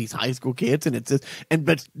it's all these high school kids,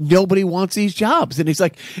 but nobody wants these jobs. And he's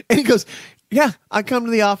like, and he goes, yeah, I come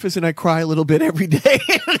to the office and I cry a little bit every day.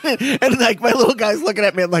 And like my little guy's looking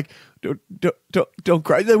at me. I'm like, don't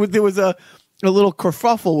cry. There was a little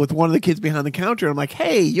kerfuffle with one of the kids behind the counter. I'm like,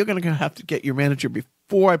 hey, you're going to have to get your manager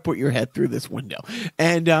before I put your head through this window.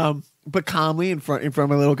 And, but calmly in front of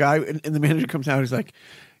my little guy, and the manager comes out. He's like,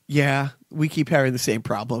 "Yeah, we keep having the same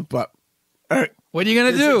problem, but what are you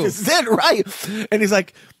gonna do? This is it, right?" And he's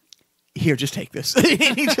like, "Here, just take this."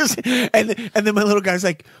 And and then my little guy's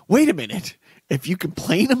like, "Wait a minute, if you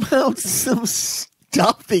complain about some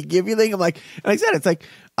stuff they give you, I'm like," and I said, "It's like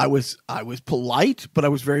I was polite, but I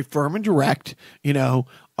was very firm and direct,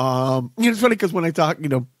 It's funny because when I talk,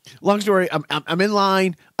 long story, I'm in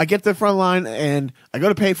line, I get to the front line, and I go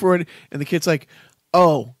to pay for it, and the kid's like,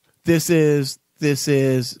 "Oh, this is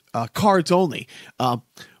cards only.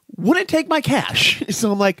 Wouldn't take my cash."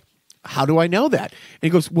 So I'm like, "How do I know that?" And he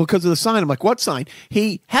goes, "Well, because of the sign." I'm like, "What sign?"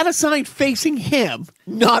 He had a sign facing him,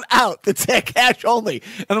 not out, that said cash only.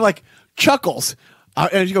 And I'm like, "Chuckles."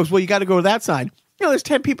 And he goes, "Well, you got to go to that sign. There's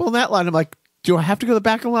 10 people in that line." I'm like, "Do I have to go to the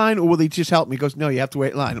back of the line, or will they just help me?" He goes, "No, you have to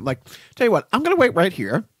wait in line." I'm like, "Tell you what, I'm going to wait right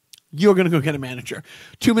here. You're going to go get a manager."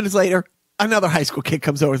 2 minutes later, another high school kid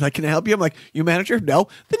comes over and is like, "Can I help you?" I'm like, "You manager?" "No."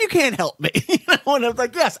 "Then you can't help me." And I was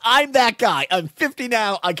like, "Yes, I'm that guy. I'm 50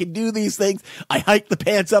 now. I can do these things. I hiked the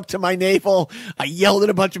pants up to my navel. I yelled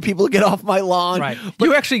at a bunch of people to get off my lawn." Right. But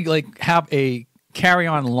you actually have a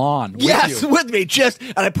carry-on lawn with you. With me.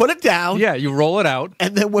 And I put it down. Yeah, you roll it out.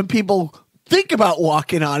 And then when people think about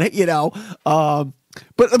walking on it,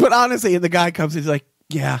 but honestly, and the guy comes and he's like,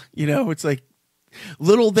 "Yeah, it's like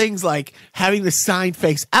little things like having the sign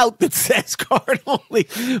face out that says card only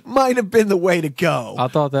might have been the way to go." I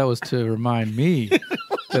thought that was to remind me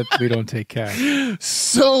that we don't take cash.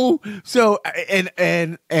 So and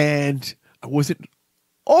I wasn't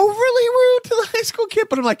overly rude to the high school kid,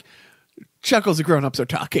 but I'm like, Chuckles, the grown-ups are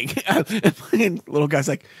talking. And little guy's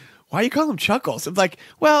like, "Why you call him Chuckles?" I'm like,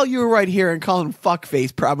 "Well, you were right here, and calling him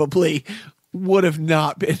fuckface probably would have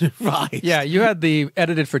not been advised." Yeah, you had the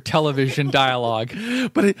edited for television dialogue.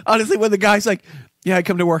 But honestly, when the guy's like, "Yeah, I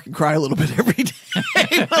come to work and cry a little bit every day,"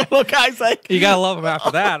 the little guy's like, you gotta love him after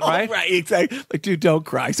that, right? Right, exactly. Like, dude, don't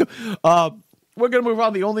cry. So we're gonna move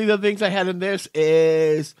on. The only other things I had in this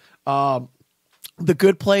is The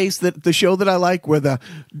Good Place, the show that I like, where the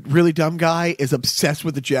really dumb guy is obsessed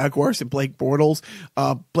with the Jaguars and Blake Bortles.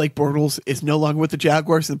 Blake Bortles is no longer with the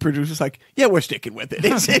Jaguars, and the producer's like, "Yeah, we're sticking with it.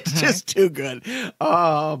 It's just too good."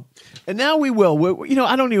 And now we will.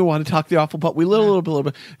 I don't even want to talk the awful, but we little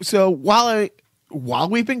bit. So while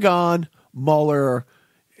we've been gone, Mueller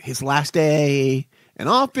his last day in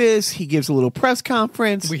office, he gives a little press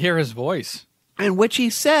conference. We hear his voice. In which he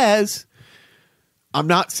says, I'm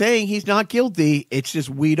not saying he's not guilty. It's just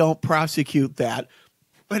we don't prosecute that.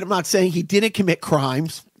 And I'm not saying he didn't commit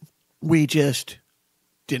crimes. We just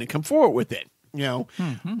didn't come forward with it.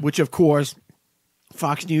 Which, of course,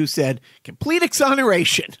 Fox News said, complete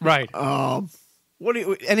exoneration. Right. What do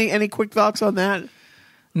you, any quick thoughts on that?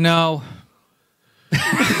 No.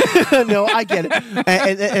 No, I get it.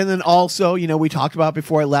 And then also, we talked about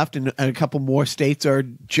before I left, and a couple more states are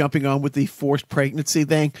jumping on with the forced pregnancy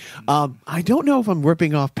thing. I don't know if I'm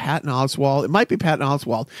ripping off Patton Oswalt. It might be Patton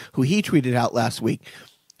Oswalt, who he tweeted out last week.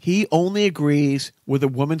 He only agrees with a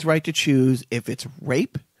woman's right to choose if it's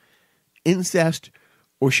rape, incest,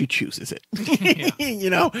 or she chooses it.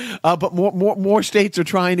 But more states are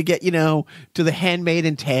trying to get, to the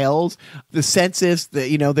handmaiden tales. The census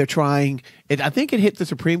that, they're trying it. I think it hit the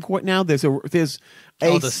Supreme Court now. There's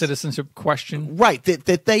the citizenship question. Right.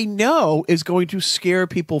 That they know is going to scare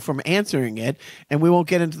people from answering it. And we won't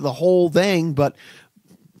get into the whole thing, but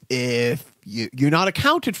if you're not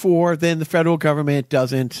accounted for, then the federal government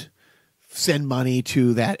doesn't send money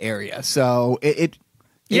to that area. So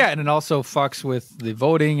and it also fucks with the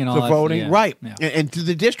voting and all the voting, right? Yeah. And to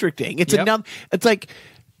the districting. It's another. It's like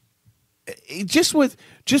it's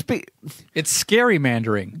scary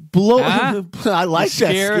mandering. I like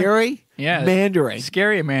that scary. Yeah, mandering.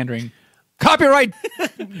 Scary mandering. Copyright.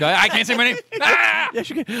 I can't say my name. Yes,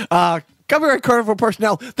 you can. Copyright carnival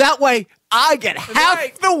personnel. That way, I get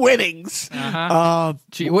half the winnings.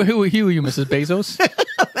 Gee, who are you, Mrs. Bezos?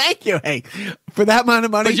 Thank you. Hey, for that amount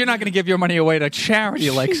of money. But you're not going to give your money away to charity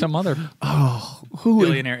like some other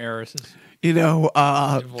billionaire heiresses.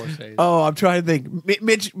 I'm trying to think.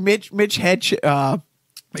 Mitch Hedberg.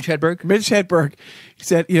 Mitch Hedberg. He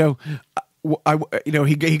said, he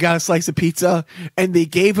got a slice of pizza, and they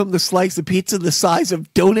gave him the slice of pizza the size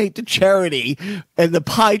of donate to charity and the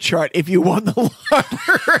pie chart if you won the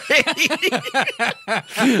lottery.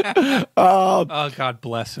 Oh, God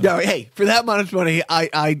bless him. No, hey, for that amount of money,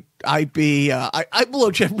 I'd blow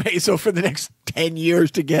Jeff Bezos for the next 10 years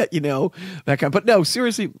to get that kind. But no,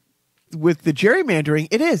 seriously, with the gerrymandering,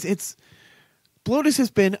 it's Blotus has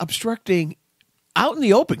been obstructing. Out in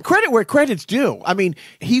the open. Credit where credit's due. I mean,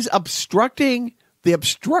 he's obstructing the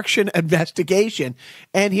obstruction investigation.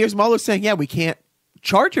 And here's Mueller saying, we can't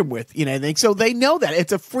charge him with anything. So they know that.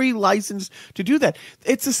 It's a free license to do that.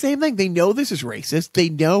 It's the same thing. They know this is racist. They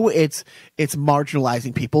know it's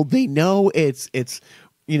marginalizing people. They know it's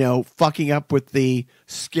fucking up with the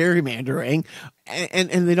scarymandering.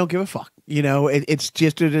 And they don't give a fuck. It's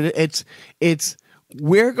just, it's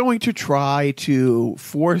we're going to try to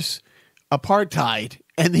force apartheid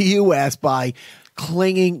in the U.S. by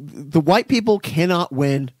clinging. The white people cannot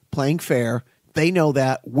win playing fair. They know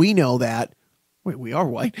that. We know that. Wait, we are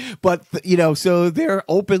white. But, so they're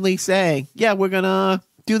openly saying, we're going to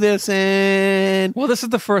do this. And well, this is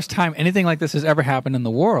the first time anything like this has ever happened in the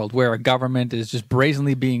world where a government is just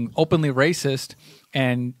brazenly being openly racist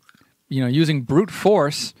and, using brute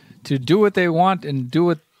force to do what they want and do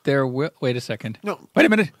what their will. Wait a second. No. Wait a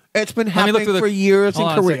minute. It's been happening for years in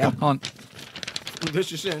Korea. Hold on.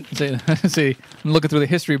 This is in. See, I'm looking through the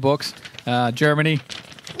history books. Germany,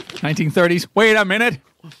 1930s. Wait a minute.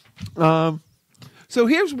 So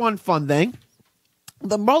here's one fun thing.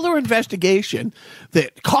 The Mueller investigation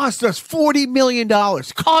that cost us $40 million.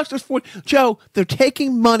 Joe, they're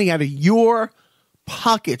taking money out of your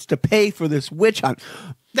pockets to pay for this witch hunt.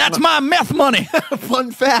 That's my meth money.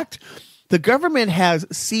 Fun fact. The government has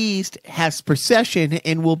possession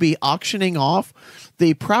and will be auctioning off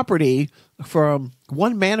the property from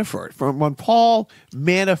one Paul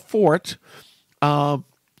Manafort.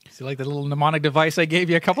 See, like the little mnemonic device I gave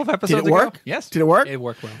you a couple of episodes ago? Did it work? Yes. Did it work? It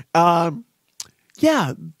worked well.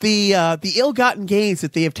 The ill-gotten gains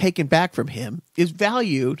that they have taken back from him is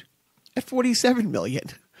valued at $47 million.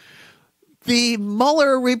 The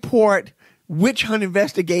Mueller report witch hunt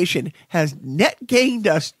investigation has net gained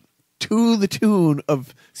us to the tune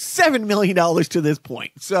of $7 million to this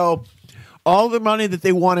point. So all the money that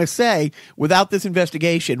they want to say, without this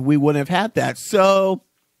investigation, we wouldn't have had that. So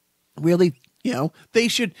really, they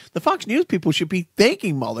should, the Fox News people should be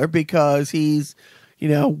thanking Mueller because he's,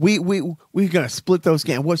 we're going to split those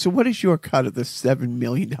gains. So what is your cut of the $7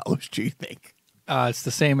 million, do you think? It's the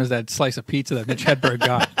same as that slice of pizza that Mitch Hedberg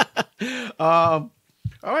got. All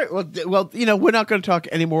right. Well, we're not going to talk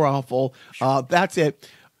any more awful. That's it.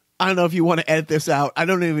 I don't know if you want to edit this out. I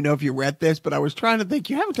don't even know if you read this, but I was trying to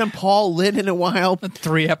think. You haven't done Paul Lynde in a while.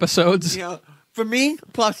 3 episodes. For me,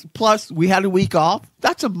 plus we had a week off.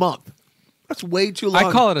 That's a month. That's way too long.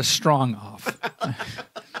 I call it a strong off.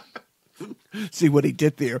 See what he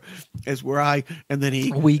did there is where and then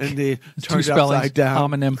he Weak. and they It's turned two it spellings. upside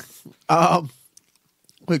down. Homonym.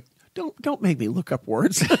 Look, don't make me look up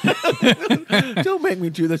words. Don't make me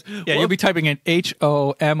do this. Yeah, you'll be typing in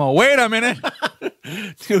HOMO. Wait a minute.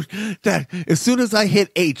 Dude, that as soon as I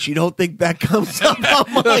hit H, you don't think that comes up?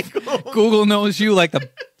 I'm like, Google knows you like the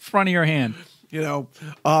front of your hand. you know.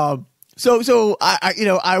 So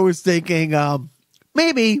I was thinking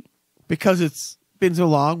maybe because it's been so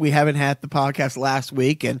long, we haven't had the podcast last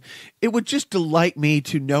week, and it would just delight me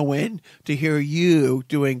to to hear you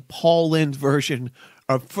doing Paul Lynde's version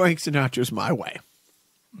of Frank Sinatra's "My Way."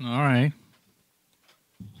 All right.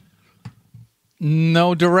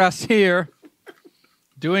 No duress here.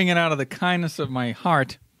 Doing it out of the kindness of my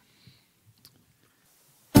heart.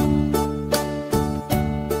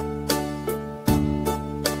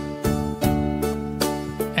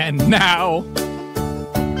 And now,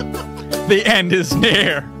 the end is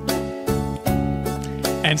near.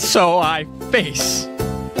 And so I face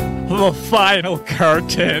the final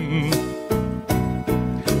curtain.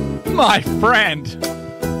 My friend,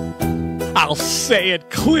 I'll say it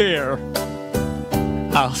clear.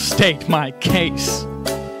 I'll state my case,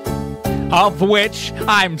 of which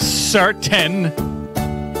I'm certain.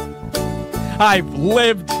 I've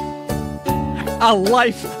lived a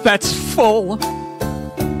life that's full.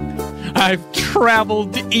 I've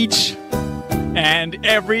traveled each and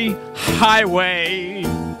every highway,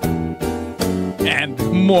 and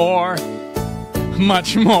more,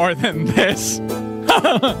 much more than this.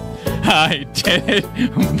 I did it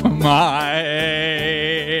my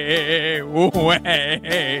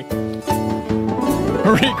way.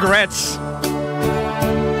 Regrets,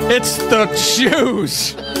 it's the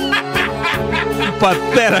Jews. But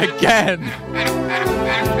then again,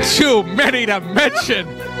 too many to mention.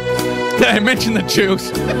 Did I mention the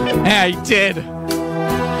Jews? I did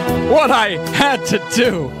what I had to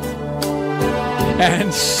do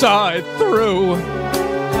and saw it through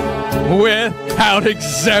without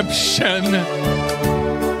exemption.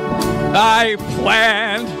 I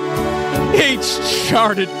planned each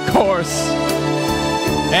charted course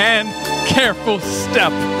and careful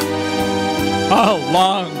step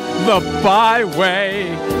along the byway,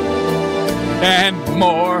 and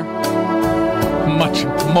more, much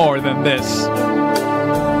more than this.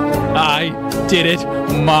 I did it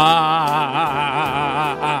my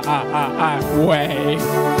way.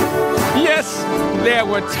 Yes, there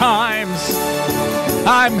were times,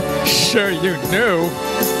 I'm sure you knew,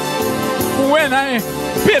 when I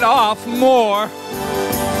bit off more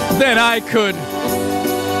than I could.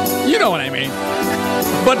 You know what I mean.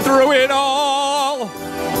 But through it all,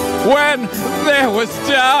 when there was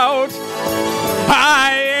doubt,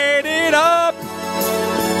 I ate it up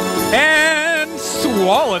and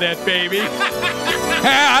swallowed it, baby.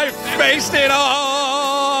 I faced it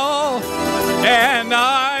all, and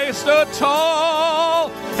I stood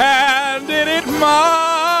tall and did it my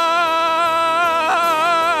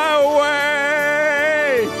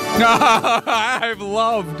way. I've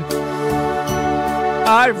loved,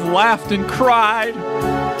 I've laughed and cried,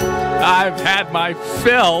 I've had my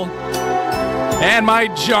fill, and my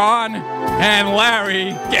John and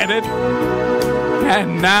Larry, get it?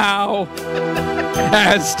 And now,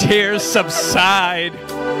 as tears subside,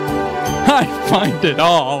 I find it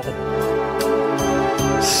all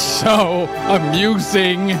so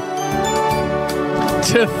amusing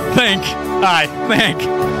to think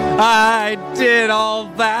I did all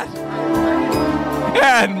that.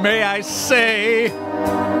 And may I say,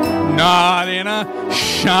 not in a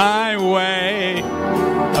shy way.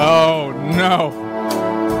 Oh, no.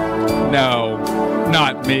 No,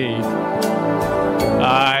 not me.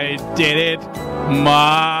 I did it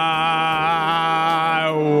my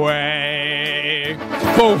way.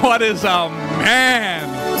 For what is a man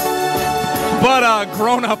but a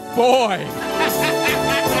grown-up boy?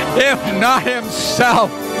 If not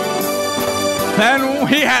himself, then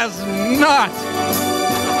he has not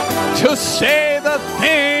to say the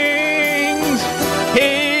things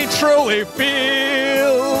he truly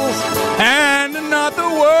feels, and not the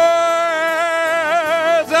words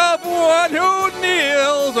of one who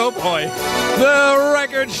kneels. Oh boy, the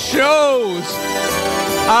record shows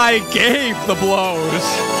I gave the blows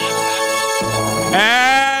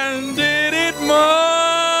and did it my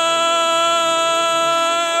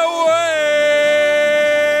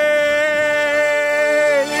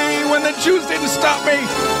way when the Jews didn't stop me.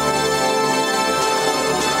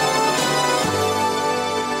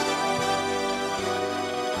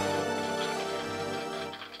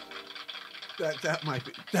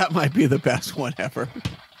 That might be the best one ever.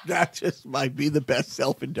 That just might be the best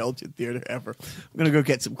self-indulgent theater ever. I'm going to go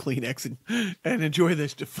get some Kleenex and enjoy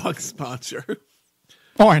this defunct sponsor.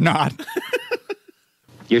 Or not.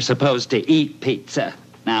 You're supposed to eat pizza,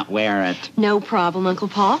 not wear it. No problem, Uncle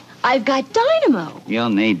Paul. I've got dynamo. You'll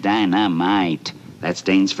need dynamite. That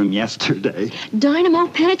stains from yesterday. Dynamo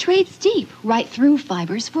penetrates deep, right through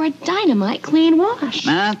fibers for a dynamite clean wash.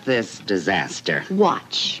 Not this disaster.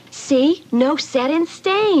 Watch. See? No set and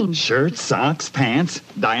stain. Shirts, socks, pants,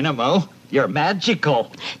 dynamo. You're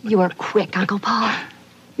magical. You're quick, Uncle Paul.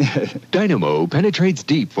 Dynamo penetrates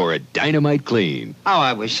deep for a dynamite clean. Oh,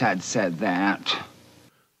 I wish I'd said that.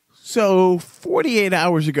 So 48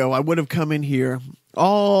 hours ago, I would have come in here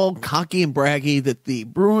all cocky and braggy that the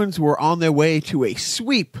Bruins were on their way to a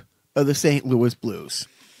sweep of the St. Louis Blues.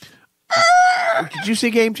 Did you see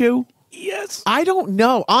game 2? Yes. I don't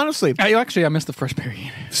know. Honestly. I missed the first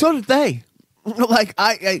period. So did they. Like,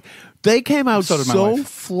 they came out So did my so wife.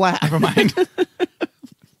 flat. Never mind.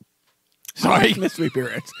 Sorry. Missed sweep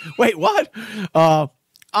periods. Wait, what?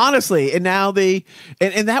 Honestly, and now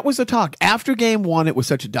and that was the talk. After game 1, it was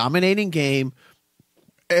such a dominating game.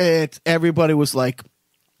 Everybody was like,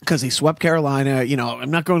 because he swept Carolina,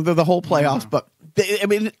 I'm not going through the whole playoffs, but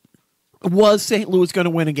was St. Louis going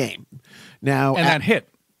to win a game? Now, And that hit.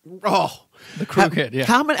 Oh, The crew hit, yeah.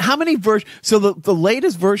 How many versions? So the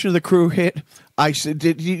latest version of the crew hit, I said,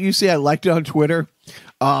 did you see I liked it on Twitter?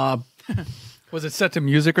 Was it set to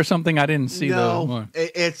music or something? I didn't see No,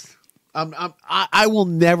 it's, I will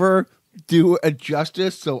never do it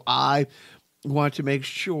justice, so I want to make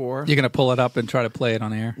sure. You're going to pull it up and try to play it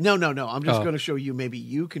on air? No. I'm just going to show you. Maybe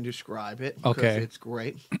you can describe it. Okay. It's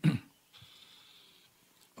great.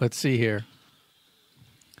 Let's see here.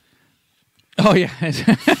 Oh, yeah.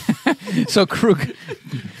 So Krug,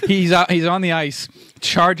 he's on the ice,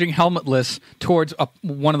 charging helmetless towards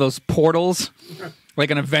one of those portals,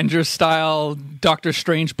 like an Avengers-style Doctor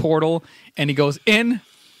Strange portal, and he goes in,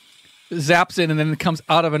 zaps in, and then comes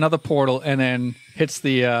out of another portal, and then hits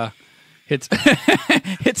the hits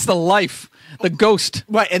the life, the ghost.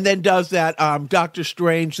 Right, and then does that Doctor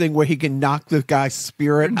Strange thing where he can knock the guy's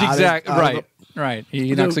spirit out of Right.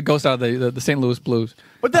 He knocks the ghost out of the St. Louis Blues.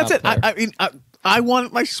 But that's it. Player. I mean, I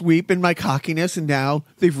wanted my sweep and my cockiness, and now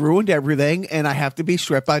they've ruined everything, and I have to be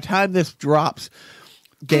stripped. By the time this drops,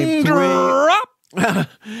 game 3,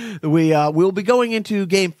 we'll be going into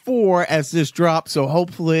game 4 as this drops. So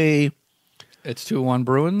hopefully, it's 2-1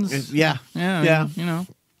 Bruins. Yeah.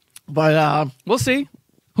 But we'll see.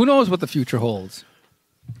 Who knows what the future holds?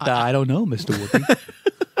 I don't know, Mr. Whoopi.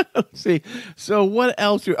 See, so what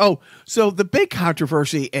else? So the big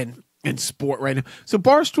controversy in sport right now. So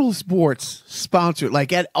Barstool Sports sponsored,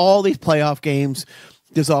 like at all these playoff games,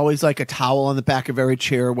 there's always like a towel on the back of every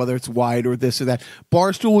chair, whether it's white or this or that.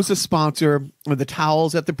 Barstool was a sponsor of the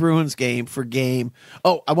towels at the Bruins game for game.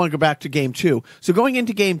 Oh, I want to go back to game 2. So going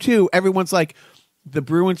into game 2, everyone's like, the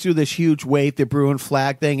Bruins do this huge wave, the Bruin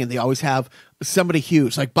flag thing, and they always have somebody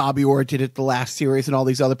huge, like Bobby Orr did it the last series and all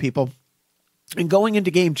these other people. And going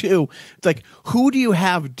into game 2, it's like, who do you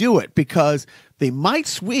have do it? Because they might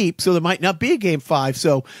sweep, so there might not be a game 5.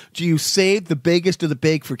 So do you save the biggest of the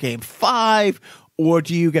big for game 5? Or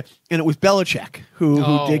do you get, and it was Belichick who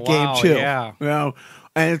did game 2. Yeah.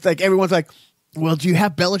 And it's like, everyone's like, well, do you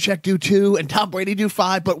have Belichick do 2 and Tom Brady do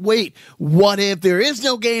 5? But wait, what if there is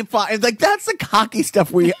no game 5? And like, that's the cocky stuff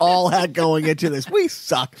we all had going into this. We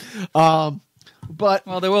suck. But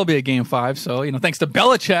there will be a game 5, so thanks to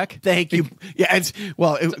Belichick. Thank you. Yeah, it's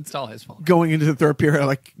all his fault. Going into the third period,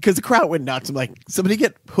 like, because the crowd went nuts. I'm like, somebody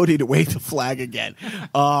get hoodie to wave the flag again.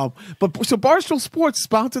 But so Barstool Sports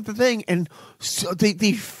sponsored the thing, and so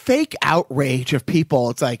the fake outrage of people.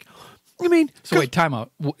 It's like, I mean, so wait, time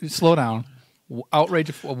out. Slow down. Outrage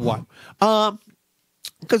of what?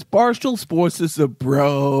 Because Barstool Sports is a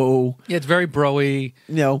bro. Yeah, it's very bro-y.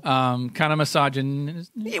 Kind of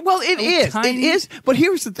misogynist. Well, it is. It is. But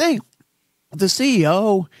here's the thing. The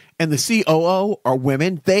CEO and the COO are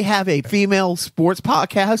women. They have a female sports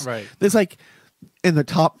podcast. Right. There's like in the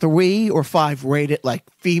top 3 or 5 rated like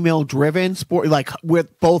female driven sport, like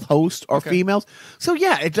with both hosts are females. So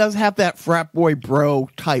yeah, it does have that frat boy bro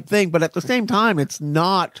type thing, but at the same time, it's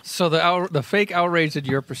not. So the fake outrage that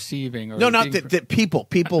you're perceiving, or not that people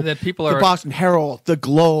that people the are Boston Herald, the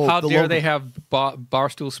Globe. How the dare local, they have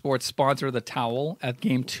Barstool Sports sponsor the towel at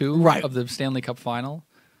game 2 of the Stanley Cup final?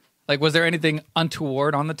 Like, was there anything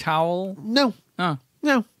untoward on the towel? No. No.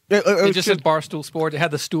 It just said Barstool Sports. It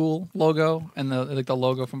had the stool logo and the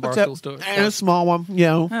logo from Barstool Sports. And a small one,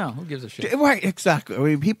 Oh, who gives a shit? Right, exactly. I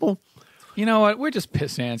mean, people. You know what? We're just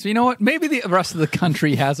pissants. You know what? Maybe the rest of the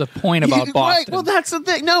country has a point about Boston. Right. Well, that's the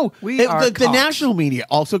thing. No, the national media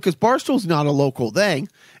also, because Barstool's not a local thing,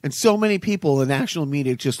 and so many people in the national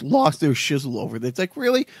media just lost their shizzle over it. It's like,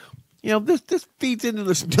 really? This feeds into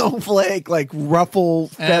the snowflake, like ruffle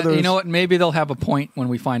feathers. You know what? Maybe they'll have a point when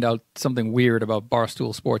we find out something weird about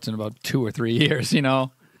Barstool Sports in about 2 or 3 years, I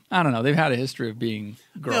don't know. They've had a history of being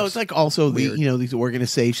gross. No, it's like also weird. These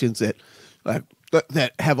organizations that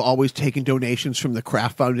have always taken donations from the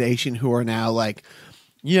Kraft Foundation, who are now like,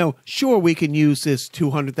 sure, we can use this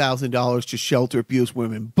 $200,000 to shelter abused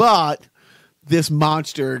women, but this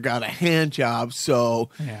monster got a hand job, so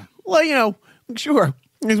sure,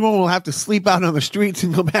 these women will have to sleep out on the streets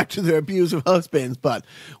and go back to their abusive husbands, but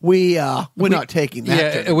we're not taking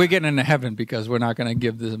that. Yeah, we're getting into heaven because we're not going to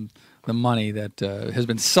give them the money that has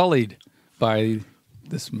been sullied by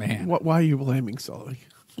this man. Why are you blaming Sully?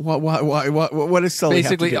 What does Sully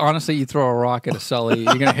Basically, have to do? honestly, you throw a rock at a Sully,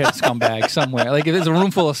 you're going to hit a scumbag somewhere. Like, if there's a room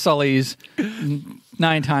full of Sullys,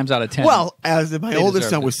 9 times out of 10. Well, as my oldest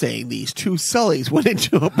son was saying, these 2 Sullys went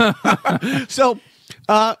into him. So,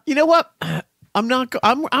 you know what?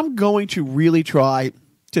 I'm going to really try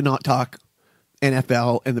to not talk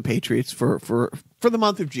NFL and the Patriots for the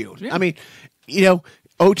month of June. Yeah. I mean,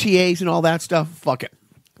 OTAs and all that stuff. Fuck it.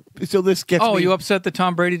 So this gets. Oh, me. you upset that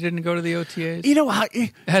Tom Brady didn't go to the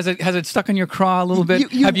OTAs? Has it stuck in your craw a little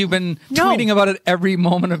bit? Have you been tweeting about it every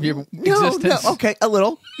moment of your existence? No, okay, a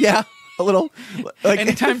little, yeah, a little. Like,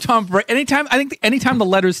 anytime the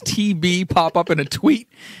letters TB pop up in a tweet,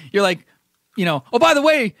 you're like, oh, by the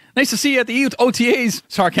way, nice to see you at the OTAs.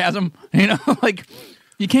 Sarcasm, like,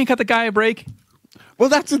 you can't cut the guy a break. Well,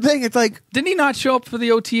 that's the thing. It's like, didn't he not show up for the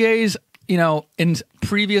OTAs? In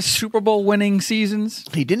previous Super Bowl winning seasons,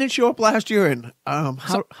 he didn't show up last year. And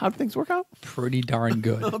how did things work out? Pretty darn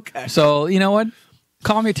good. Okay. So you know what?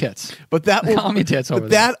 Calm your tits. But calm your tits.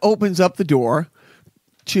 But that opens up the door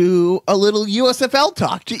to a little USFL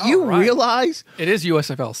talk. Do you realize it is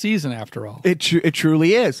USFL season after all? It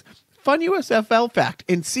truly is. Fun USFL fact: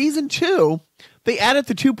 in season 2. They added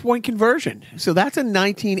the 2-point conversion. So that's in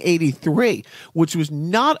 1983, which was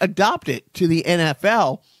not adopted to the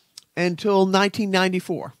NFL until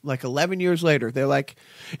 1994, like 11 years later. They're like,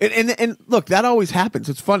 and look, that always happens.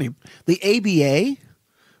 It's funny. The ABA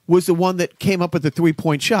was the one that came up with the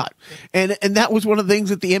 3-point shot. And that was one of the things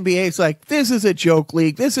that the NBA is like, this is a joke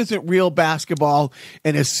league. This isn't real basketball.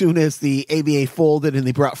 And as soon as the ABA folded and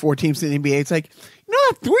they brought 4 teams to the NBA, it's like,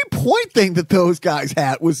 that 3-point thing that those guys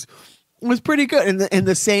had was pretty good. And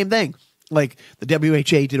the same thing. Like the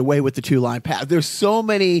WHA did away with the 2-line pass. There's so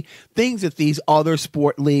many things that these other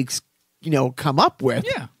sport leagues, come up with.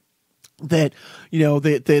 Yeah. That,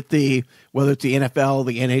 that the whether it's the NFL,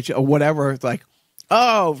 the NHL, or whatever, it's like,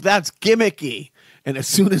 oh, that's gimmicky. And as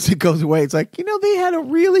soon as it goes away, it's like, they had a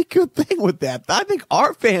really good thing with that. I think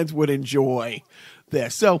our fans would enjoy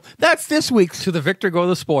this. So that's this week's. To the victor go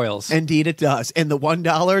the spoils. Indeed it does. And the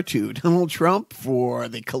 $1 to Donald Trump for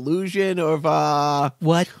the collusion of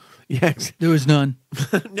what? Yes. There was none.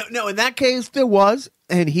 No, in that case, there was,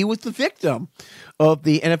 and he was the victim of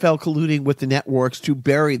the NFL colluding with the networks to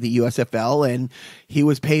bury the USFL, and he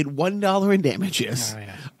was paid $1 in damages. Oh,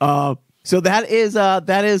 yeah. So that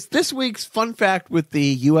is this week's fun fact with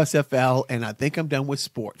the USFL, and I think I'm done with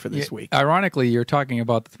sport for this week. Ironically, you're talking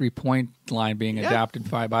about the 3-point line being adapted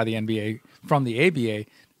by the NBA from the ABA.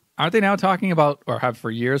 Aren't they now talking about, or have for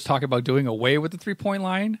years talked about doing away with the 3-point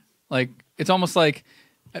line? Like, it's almost like,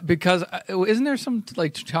 because isn't there some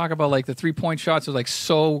like talk about like the 3-point shots are like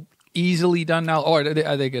so easily done now, or are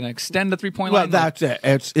they going to extend the 3-point line? Well, that's it.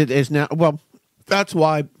 It is now. Well, that's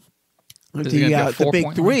why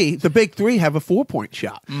the big three have a 4-point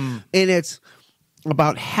shot, and it's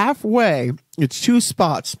about halfway. It's 2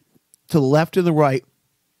 spots to the left and the right.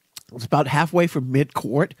 It's about halfway from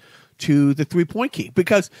midcourt to the 3-point key,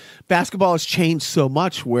 because basketball has changed so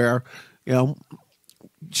much where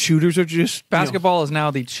shooters are just basketball is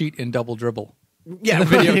now the cheat and double dribble. Yeah, the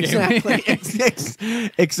video game.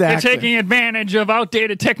 Exactly. They're taking advantage of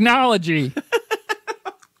outdated technology.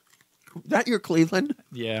 That your Cleveland?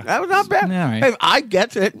 Yeah, that was not bad. Right. Hey, I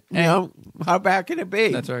get it. How bad can it be?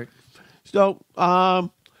 That's right. So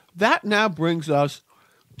that now brings us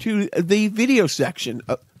to the video section.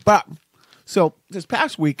 So this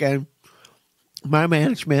past weekend, my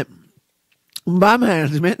management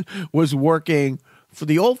was working for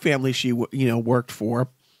the old family she worked for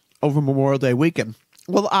over Memorial Day weekend.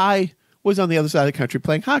 Well, I was on the other side of the country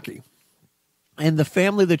playing hockey, and the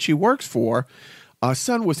family that she works for, our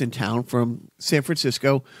son was in town from San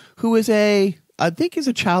Francisco, who is I think is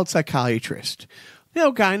a child psychiatrist.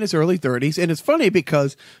 guy in his early 30s. And it's funny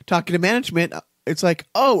because talking to management, it's like,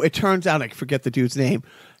 oh, it turns out, I forget the dude's name.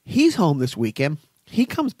 He's home this weekend. He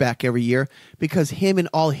comes back every year because him and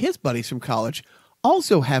all his buddies from college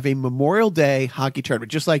also have a Memorial Day hockey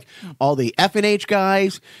tournament, just like all the F&H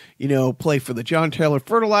guys, play for the John Taylor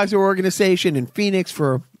Fertilizer Organization in Phoenix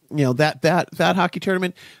for, that hockey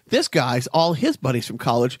tournament. This guy's, all his buddies from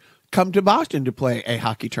college come to Boston to play a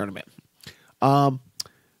hockey tournament.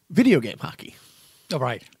 Video game hockey. Oh,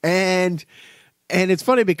 right. And it's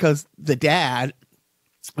funny because the dad,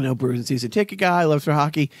 Bruce, he's a ticket guy, loves for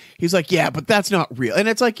hockey. He's like, yeah, but that's not real. And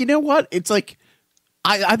it's like, you know what? It's like,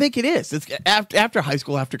 I think it is. It's after high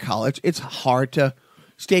school, after college, it's hard to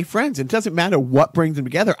stay friends. It doesn't matter what brings them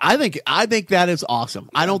together. I think that is awesome.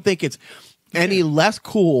 I don't think it's any less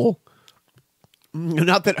cool.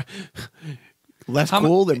 Not that less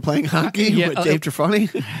cool than playing hockey with Dave Trefani.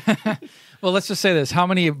 Well, let's just say this. How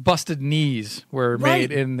many busted knees were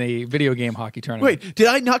made in the video game hockey tournament? Wait, did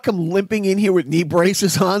I not come limping in here with knee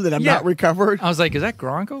braces on that I'm not recovered? I was like, is that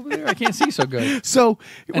Gronk over there? I can't see so good. So,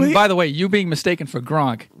 by the way, you being mistaken for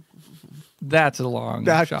Gronk, that's a long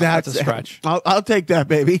shot. That's a stretch. I'll take that,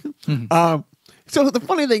 baby. Mm-hmm. So the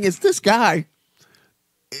funny thing is this guy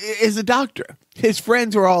is a doctor. His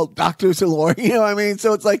friends are all doctors and lawyers. You know what I mean?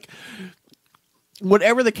 So it's like,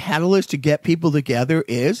 whatever the catalyst to get people together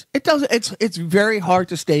is, it's very hard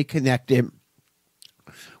to stay connected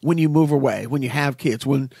when you move away, when you have kids,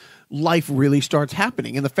 when life really starts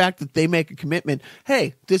happening. And the fact that they make a commitment,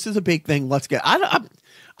 hey, this is a big thing, let's get,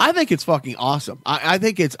 I think it's fucking awesome. I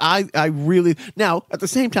think it's, I really, now at the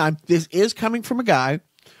same time, this is coming from a guy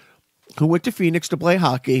who went to Phoenix to play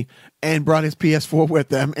hockey and brought his PS4 with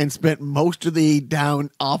them and spent most of the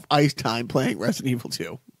down off ice time playing Resident Evil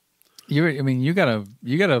 2. You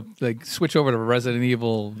gotta like switch over to Resident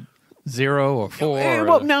Evil 0 or 4.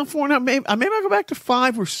 Well, now 4. Now maybe I'll go back to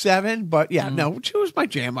 5 or 7. But yeah, no, 2 is my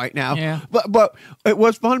jam right now. Yeah. But it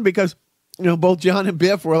was fun because both John and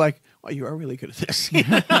Biff were like, "Well, you are really good at this."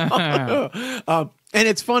 And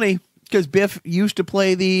it's funny because Biff used to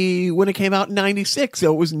play when it came out in '96,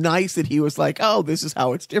 so it was nice that he was like, "Oh, this is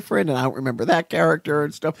how it's different," and I don't remember that character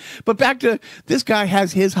and stuff. But back to this guy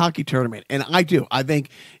has his hockey tournament, and I think.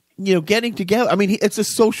 Getting together, I mean, it's a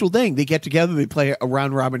social thing. They get together, they play a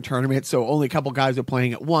round-robin tournament, so only a couple guys are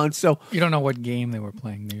playing at once. So you don't know what game they were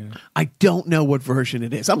playing, do you? I don't know what version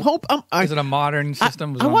it is. Is it a modern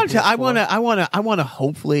system? I want to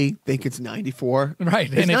hopefully think it's 94.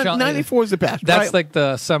 Right. It's 94 is the best. That's right? like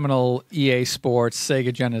the seminal EA Sports,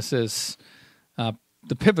 Sega Genesis,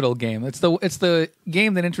 the pivotal game. It's the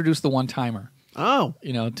game that introduced the one-timer. Oh.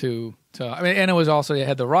 And it was also, it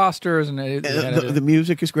had the rosters and the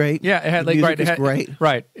music is great. Yeah, it had great.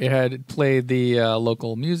 Right. It had played the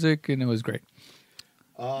local music and it was great.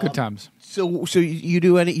 Good times. So you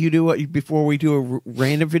do what before we do a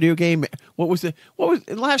random video game? What was in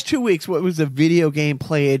the last 2 weeks? What was the video game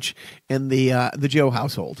playage in the Joe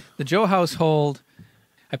household? The Joe household.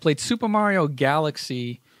 I played Super Mario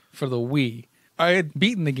Galaxy for the Wii. I had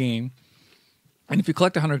beaten the game. And if you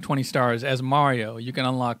collect 120 stars as Mario, you can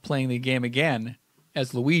unlock playing the game again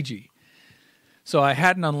as Luigi. So I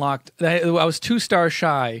hadn't unlocked... I was 2 stars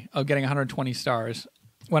shy of getting 120 stars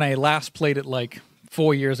when I last played it like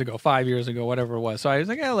 4 years ago, 5 years ago, whatever it was. So I was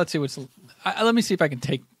like, let's see let me see if I can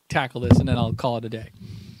tackle this, and then I'll call it a day.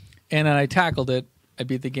 And then I tackled it. I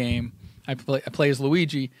beat the game. I play as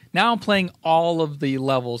Luigi. Now I'm playing all of the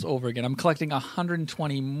levels over again. I'm collecting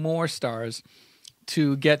 120 more stars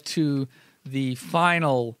to get to... the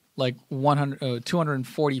final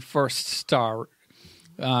 241st star,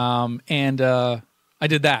 and I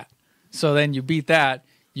did that. So then you beat that,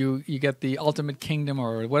 you get the Ultimate Kingdom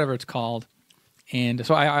or whatever it's called, and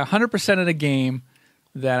so I 100% of the game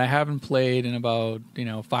that I haven't played in about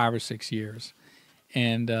 5 or 6 years,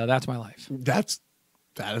 and that's my life. That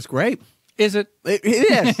is great. Is it? It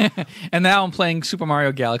is. And now I'm playing Super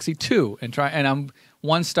Mario Galaxy 2 and I'm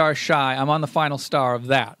 1 star shy. I'm on the final star of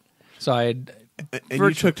that. So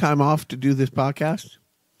you took time off to do this podcast?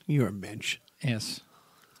 You're a mensch. Yes.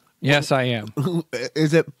 Yes, I am.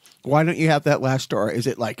 Is it? Why don't you have that last star? Is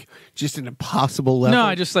it like just an impossible level? No,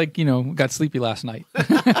 I just got sleepy last night.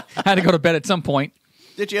 I had to go to bed at some point.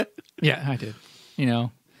 Did you? Yeah, I did.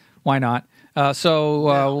 Why not?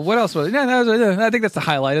 What else was it? I think that's the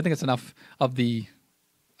highlight. I think it's enough of the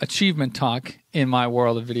achievement talk in my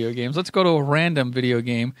world of video games. Let's go to a random video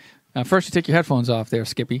game. First, you take your headphones off there,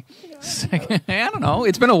 Skippy. Second, I don't know.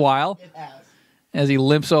 It's been a while. It has. As he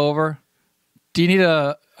limps over. Do you need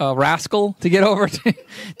a rascal to get over?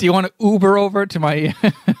 Do you want to Uber over to my...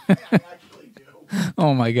 I actually do.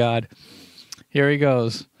 Oh, my God. Here he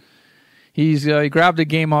goes. He grabbed a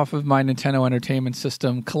game off of my Nintendo Entertainment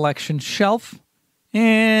System collection shelf,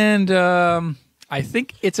 and I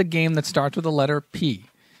think it's a game that starts with the letter P.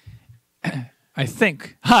 I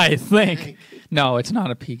think. No, it's not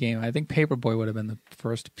a P game. I think Paperboy would have been the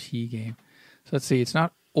first P game. So let's see. It's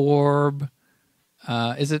not Orb.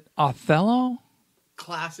 Is it Othello?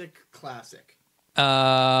 Classic.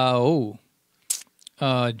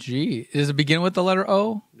 Gee. Does it begin with the letter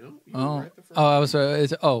O? No. Right the first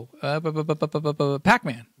is it O?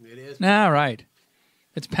 Pac-Man. It is. Nah, right.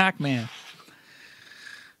 It's Pac-Man.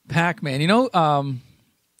 Pac-Man. You know,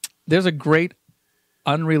 there's a great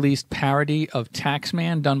unreleased parody of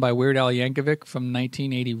Taxman done by Weird Al Yankovic from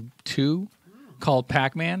 1982 called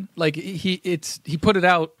Pac-Man. Like he put it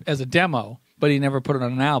out as a demo, but he never put it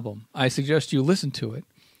on an album. I suggest you listen to it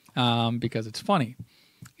because it's funny.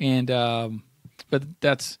 And but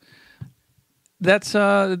that's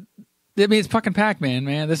I mean, it's fucking Pac-Man,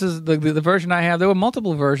 man. This is the version I have. There were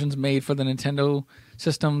multiple versions made for the Nintendo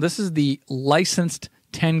system. This is the licensed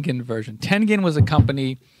Tengen version. Tengen was a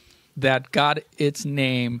company that got its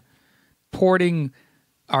name porting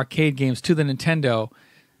arcade games to the Nintendo,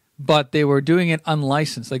 but they were doing it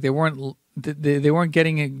unlicensed. Like they weren't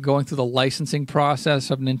getting it going through the licensing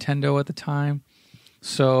process of Nintendo at the time.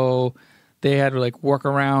 So they had like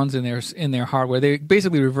workarounds in their hardware. They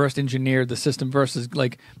basically reverse engineered the system versus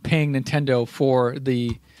like paying Nintendo for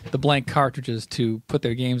the blank cartridges to put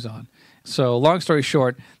their games on. So long story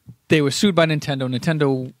short, they were sued by Nintendo.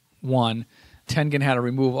 Nintendo won. Tengen had to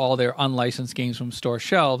remove all their unlicensed games from store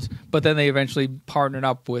shelves, but then they eventually partnered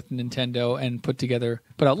up with Nintendo and put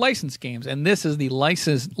out licensed games. And this is the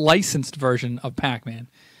licensed version of Pac-Man.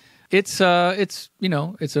 It's a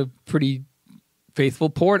pretty faithful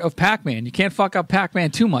port of Pac-Man. You can't fuck up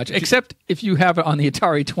Pac-Man too much, except if you have it on the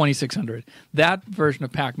Atari 2600. That version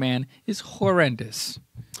of Pac-Man is horrendous.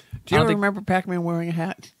 Do you remember Pac-Man wearing a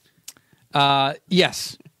hat?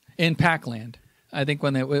 Yes, in Pac-Land. I think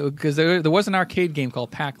because there was an arcade game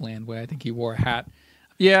called Pac-Land where I think he wore a hat.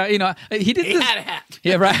 Yeah, he did. He had a hat.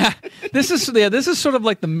 Yeah, right. This is sort of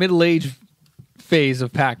like the middle-aged phase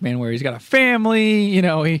of Pac-Man where he's got a family.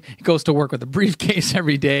 He goes to work with a briefcase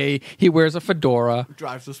every day. He wears a fedora.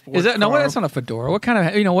 Drives a sports car. No, that's not a fedora. What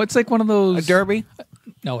kind of what's like one of those? A derby?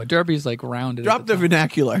 No, a derby's like rounded. Drop the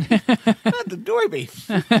vernacular. Not the derby.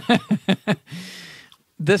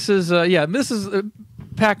 This is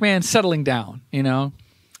Pac-Man settling down.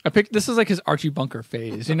 This is like his Archie Bunker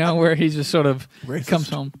phase. Where he just sort of Racist. comes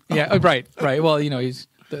home. Yeah, right. Well, he's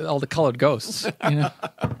all the colored ghosts.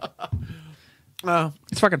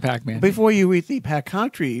 It's fucking Pac-Man. Before you read the Pac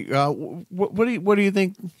Country, what do you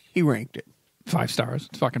think he ranked it? 5 stars.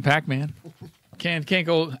 It's fucking Pac-Man. Can't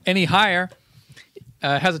go any higher.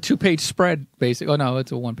 Has a 2-page spread, basically. Oh no,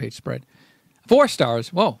 it's a 1-page spread. 4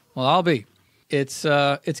 stars. Whoa. Well, I'll be. It's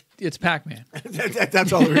Pac-Man.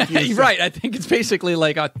 That's all the reviews. Right. I think it's basically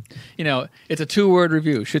like it's a 2-word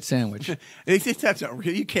review. Shit sandwich. That's not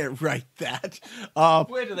real. You can't write that.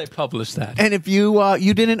 Where do they publish that? And if you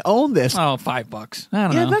didn't own this, $5. I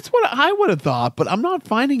don't know. Yeah, that's what I would have thought, but I'm not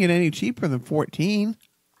finding it any cheaper than $14.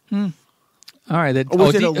 All right.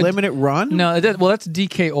 Was it a limited run? No. That's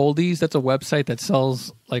DK Oldies. That's a website that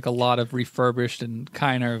sells like a lot of refurbished and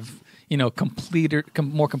kind of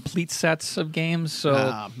more complete sets of games. So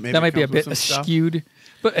that might be a bit skewed.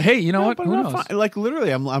 But hey, you know what? Who knows? Like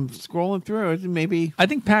literally, I'm scrolling through it. Maybe I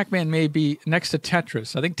think Pac-Man may be next to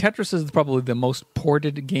Tetris. I think Tetris is probably the most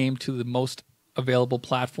ported game to the most available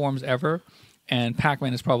platforms ever, and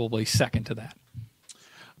Pac-Man is probably second to that.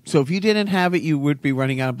 So if you didn't have it, you would be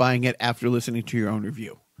running out of buying it after listening to your own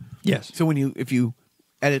review. Yes. So if you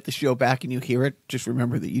edit the show back and you hear it, just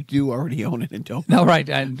remember that you do already own it and don't. No, right.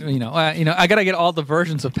 And I got to get all the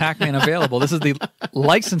versions of Pac-Man available. This is the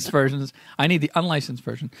licensed versions. I need the unlicensed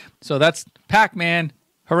version. So that's Pac-Man.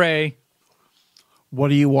 Hooray. What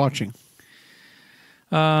are you watching?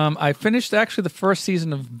 I finished actually the first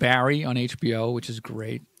season of Barry on HBO, which is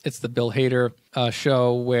great. It's the Bill Hader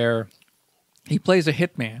show where he plays a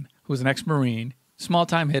hitman who's an ex-Marine,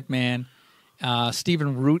 small-time hitman.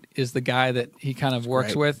 Stephen Root is the guy that he kind of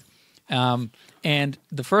works with. And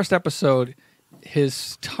the first episode,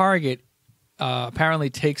 his target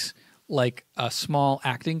apparently takes like a small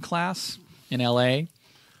acting class in L.A.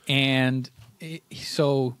 And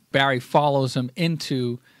so Barry follows him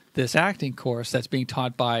into this acting course that's being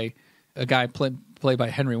taught by a guy played by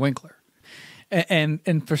Henry Winkler.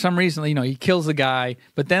 And for some reason, he kills the guy,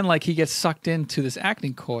 but then like he gets sucked into this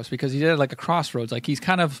acting course because he's at like a crossroads. Like he's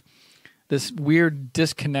kind of this weird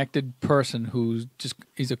disconnected person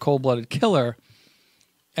he's a cold-blooded killer,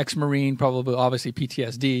 ex-Marine, probably obviously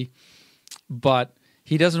PTSD, but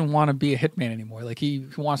he doesn't want to be a hitman anymore. Like he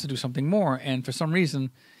wants to do something more, and for some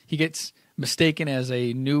reason he gets mistaken as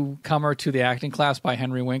a newcomer to the acting class by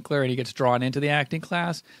Henry Winkler, and he gets drawn into the acting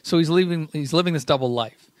class. So he's living this double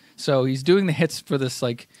life. So he's doing the hits for this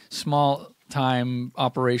like small time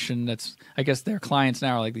operation that's, I guess their clients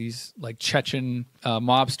now are like these like Chechen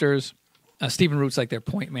mobsters. Stephen Root's like their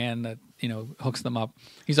point man that, you know, hooks them up.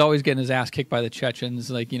 He's always getting his ass kicked by the Chechens.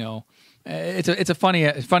 Like, you know, it's a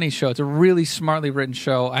funny show. It's a really smartly written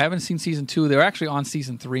show. I haven't seen season 2. They're actually on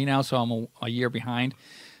season 3 now, so I'm a year behind.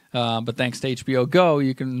 But thanks to HBO Go,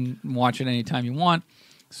 you can watch it anytime you want.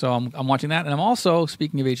 So I'm watching that. And I'm also,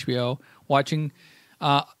 speaking of HBO, watching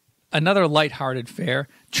another lighthearted fare,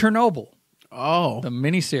 Chernobyl. Oh. The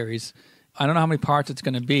miniseries. I don't know how many parts it's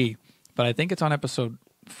going to be, but I think it's on episode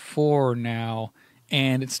 4 now,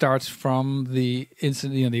 and it starts from the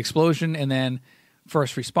incident, you know, the explosion, and then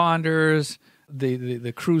first responders,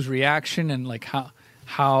 the crew's reaction, and like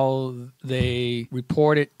how they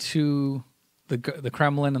report it to the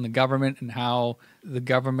Kremlin and the government, and how the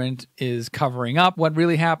government is covering up what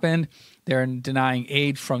really happened. They're denying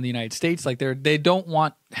aid from the United States. Like they don't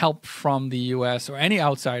want help from the U.S. or any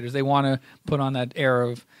outsiders. They want to put on that air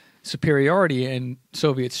of superiority and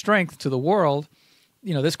Soviet strength to the world.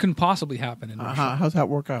 You know, this couldn't possibly happen in Russia. How's that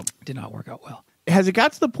work out? Did not work out well. Has it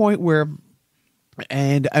got to the point where,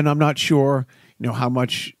 and I'm not sure, you know, how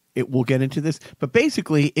much it will get into this, but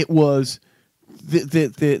basically it was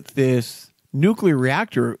this nuclear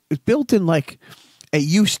reactor is built in like a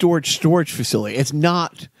storage facility. It's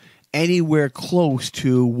not anywhere close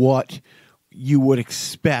to what you would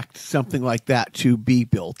expect something like that to be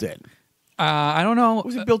built in. I don't know.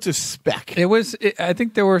 Was it built to spec? I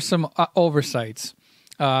think there were some oversights.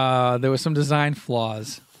 There was some design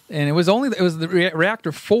flaws, and it was the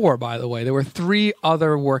reactor 4. By the way, there were 3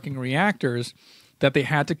 other working reactors that they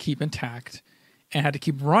had to keep intact and had to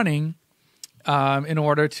keep running in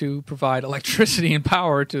order to provide electricity and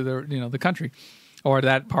power to the country, or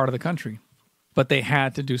that part of the country. But they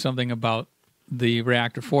had to do something about the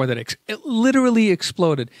reactor 4 that it literally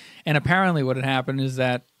exploded. And apparently, what had happened is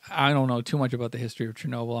that I don't know too much about the history of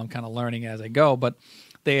Chernobyl. I'm kind of learning as I go, but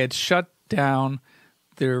they had shut down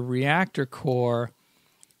their reactor core.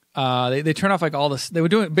 They turned off like all this. They were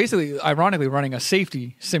doing basically, ironically, running a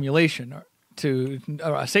safety simulation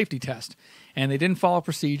a safety test, and they didn't follow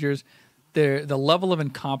procedures. The level of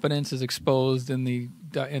incompetence is exposed in the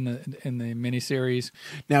miniseries.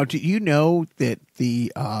 Now, do you know that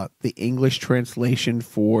the English translation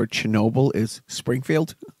for Chernobyl is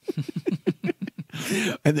Springfield?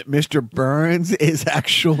 And that Mr. Burns is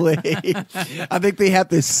actually, I think they have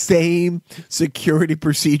the same security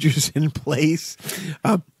procedures in place.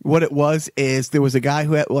 What it was is there was a guy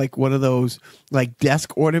who had like one of those like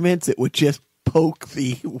desk ornaments that would just poke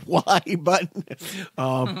the Y button.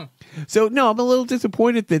 So no, I'm a little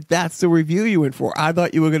disappointed that that's the review you went for. I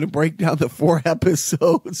thought you were going to break down the 4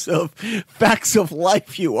 episodes of Facts of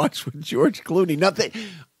Life you watched with George Clooney. Nothing.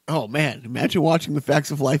 Oh man, imagine watching the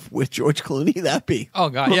Facts of Life with George Clooney. That'd be. Oh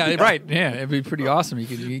god, yeah, right. Yeah, it'd be pretty awesome. You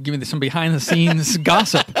could give me some behind the scenes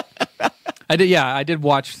gossip. I did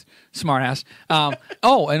watch Smartass.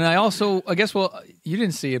 And I also, I guess, well, you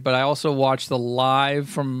didn't see it, but I also watched the live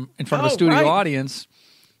from in front of a studio audience,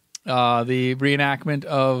 the reenactment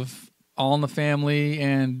of All in the Family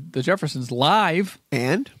and the Jeffersons live.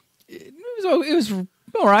 And? It was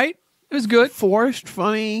all right. It was good. Forced,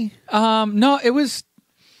 funny? No, it was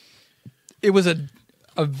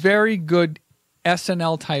a very good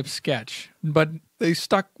SNL type sketch, but they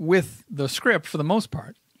stuck with the script for the most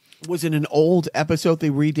part. Was it an old episode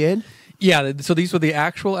they redid? Yeah, so these were the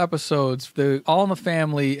actual episodes. The All in the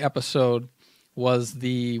Family episode was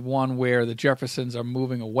the one where the Jeffersons are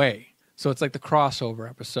moving away. So it's like the crossover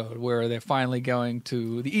episode where they're finally going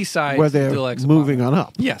to the east side. Where they're moving on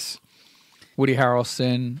up. Yes. Woody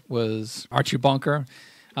Harrelson was Archie Bunker.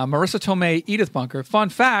 Marissa Tomei, Edith Bunker. Fun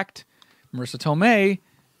fact, Marissa Tomei,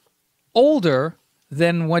 older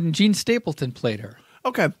than when Gene Stapleton played her.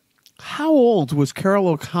 Okay. How old was Carol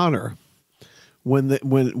O'Connor when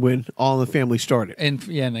All in the Family started?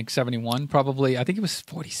 In like 71, probably. I think it was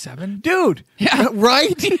 47. Dude, yeah,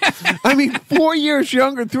 right? I mean, 4 years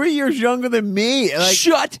younger, 3 years younger than me. Like,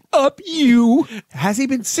 shut up, you. Has he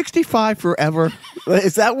been 65 forever?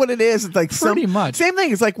 Is that what it is? It's like pretty much. Same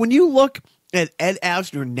thing. It's like when you look at Ed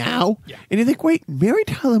Asner now, and you think, wait, Mary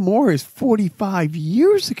Tyler Moore is 45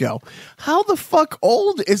 years ago. How the fuck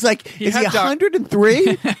old is is he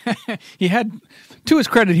 103? He had, to his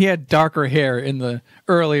credit, he had darker hair in the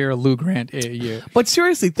earlier Lou Grant year. But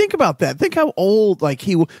seriously, think about that. Think how old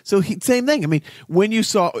same thing. I mean, when you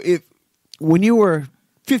were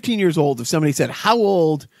 15 years old, if somebody said, how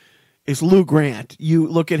old is Lou Grant? You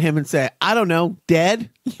look at him and say, I don't know, dead?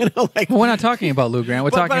 Like, well, we're not talking about Lou Grant. We're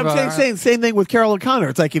talking about... I'm saying same thing with Carol O'Connor.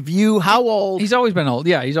 It's like, how old... He's always been old.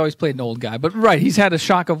 Yeah, he's always played an old guy. But right, he's had a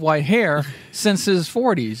shock of white hair since his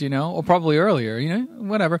 40s, or probably earlier,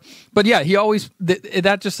 whatever. But yeah, he always...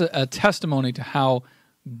 That's just a testimony to how...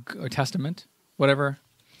 Or testament? Whatever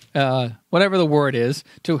the word is,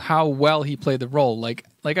 to how well he played the role. Like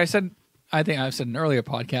I said, I think I've said in an earlier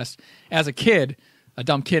podcast, as a kid, a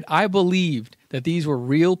dumb kid, I believed that these were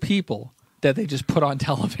real people that they just put on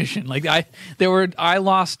television. Like I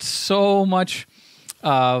lost so much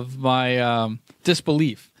of my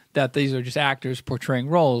disbelief that these are just actors portraying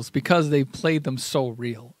roles because they played them so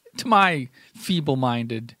real to my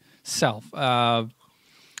feeble-minded self.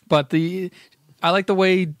 But I like the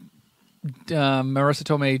way Marissa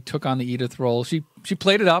Tomei took on the Edith role. She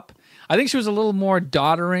played it up. I think she was a little more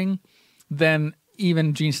doddering than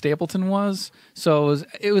even Gene Stapleton was. So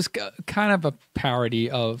it was kind of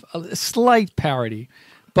a slight parody,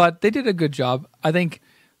 but they did a good job. I think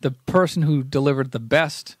the person who delivered the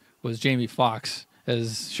best was Jamie Foxx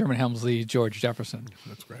as Sherman Hemsley, George Jefferson.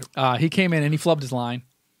 That's great. He came in and he flubbed his line.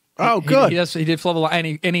 Oh, good. He did flub a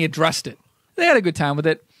line, and he addressed it. They had a good time with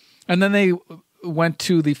it. And then they went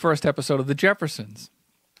to the first episode of The Jeffersons.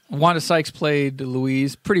 Wanda Sykes played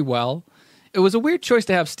Louise pretty well. It was a weird choice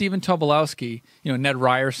to have Stephen Tobolowsky, Ned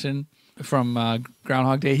Ryerson from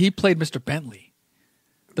Groundhog Day. He played Mr. Bentley,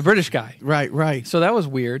 the British guy. Right. So that was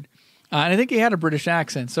weird. And I think he had a British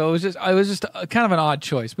accent. So it was just kind of an odd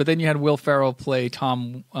choice. But then you had Will Ferrell play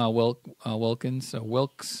Tom Wilkins.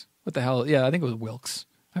 Wilkes. What the hell? Yeah, I think it was Wilkes.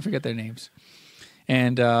 I forget their names.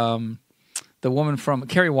 And the woman from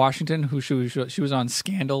Kerry Washington, who she was on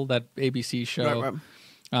Scandal, that ABC show.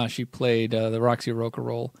 Right. She played the Roxy Roca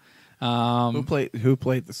role. Who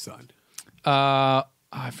played the son? I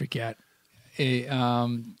forget.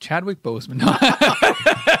 Chadwick Boseman.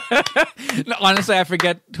 No, honestly, I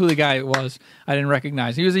forget who the guy was. I didn't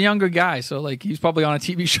recognize. He was a younger guy, so he's probably on a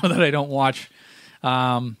TV show that I don't watch.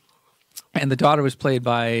 And the daughter was played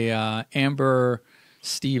by Amber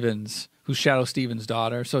Stevens, who's Shadow Stevens'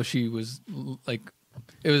 daughter. So she was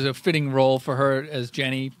it was a fitting role for her as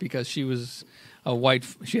Jenny because she was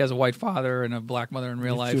she has a white father and a black mother in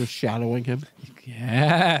real life. She was shadowing him.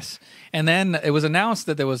 Yes. And then it was announced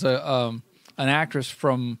that there was an actress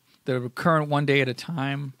from the current One Day at a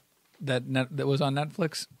Time that was on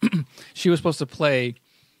Netflix. She was supposed to play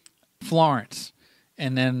Florence.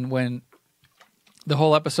 And then when the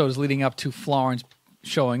whole episode is leading up to Florence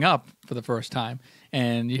showing up for the first time,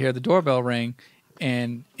 and you hear the doorbell ring,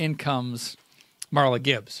 and in comes Marla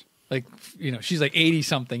Gibbs. She's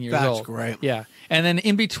 80-something years old. That's great. Yeah. And then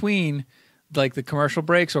in between, the commercial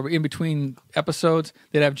breaks or in between episodes,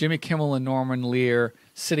 they'd have Jimmy Kimmel and Norman Lear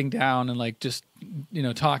sitting down and just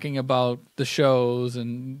talking about the shows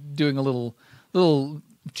and doing a little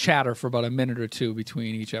chatter for about a minute or two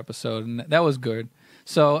between each episode, and that was good.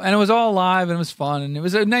 So, and it was all live and it was fun, and it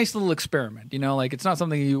was a nice little experiment. It's not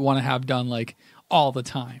something you want to have done all the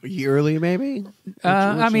time. Yearly, maybe?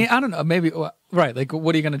 I don't know. Maybe, right.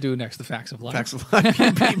 What are you going to do next? The Facts of Life. Facts of Life.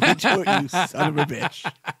 You beat me to it, you son of a bitch.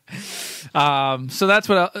 So that's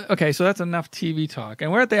so that's enough TV talk.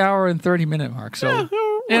 And we're at the hour and 30-minute mark. So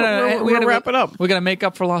we're going to wrap it up. We're going to make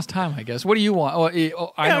up for lost time, I guess. What do you want?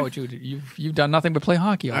 I know what you do. You've done nothing but play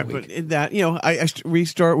hockey all week. But in that, I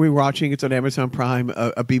we're watching, it's on Amazon Prime,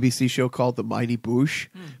 a BBC show called The Mighty Boosh.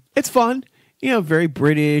 It's fun. Very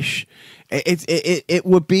British. It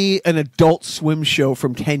would be an Adult Swim show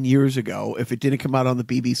from 10 years ago if it didn't come out on the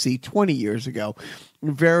BBC 20 years ago.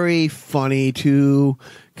 Very funny, two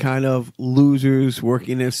kind of losers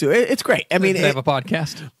working in a suit. It's great. I mean, they have a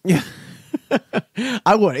podcast. Yeah,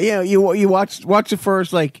 I would. You watch the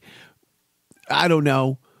first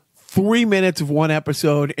 3 minutes of one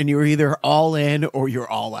episode, and you're either all in or you're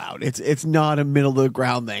all out. It's not a middle of the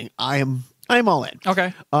ground thing. I'm all in.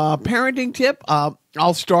 Okay. Parenting tip.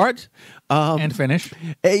 I'll start. And finish.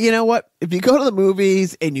 You know what? If you go to the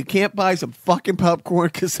movies and you can't buy some fucking popcorn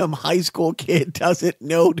because some high school kid doesn't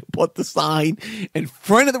know to put the sign in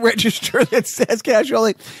front of the register that says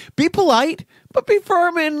casually, be polite, but be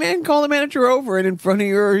firm and call the manager over and in front of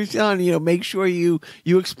your son, make sure you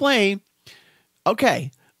explain,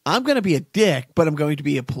 okay, I'm going to be a dick, but I'm going to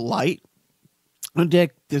be a polite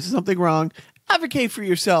dick. This is something wrong. Advocate for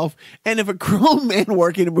yourself. And if a grown man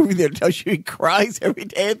working in a movie theater tells you he cries every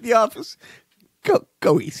day at the office,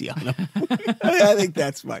 go easy on him. I think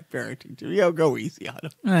that's my parenting too. Go easy on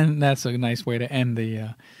him. And that's a nice way to end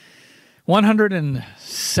the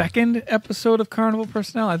 102nd episode of Carnival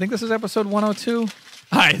Personnel. I think this is episode 102.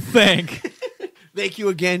 I think. Thank you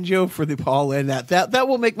again, Joe, for the Paul Lynde. That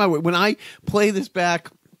will make my way. When I play this back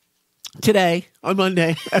today, on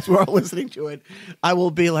Monday, as we're all listening to it, I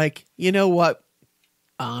will be like, you know what?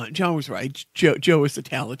 John was right. Joe is the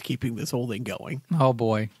talent keeping this whole thing going. Oh,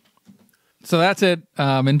 boy. So that's it.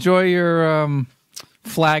 Enjoy your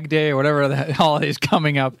Flag Day or whatever the holiday is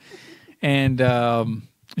coming up. And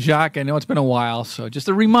Jacques, I know it's been a while, so just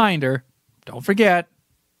a reminder, don't forget,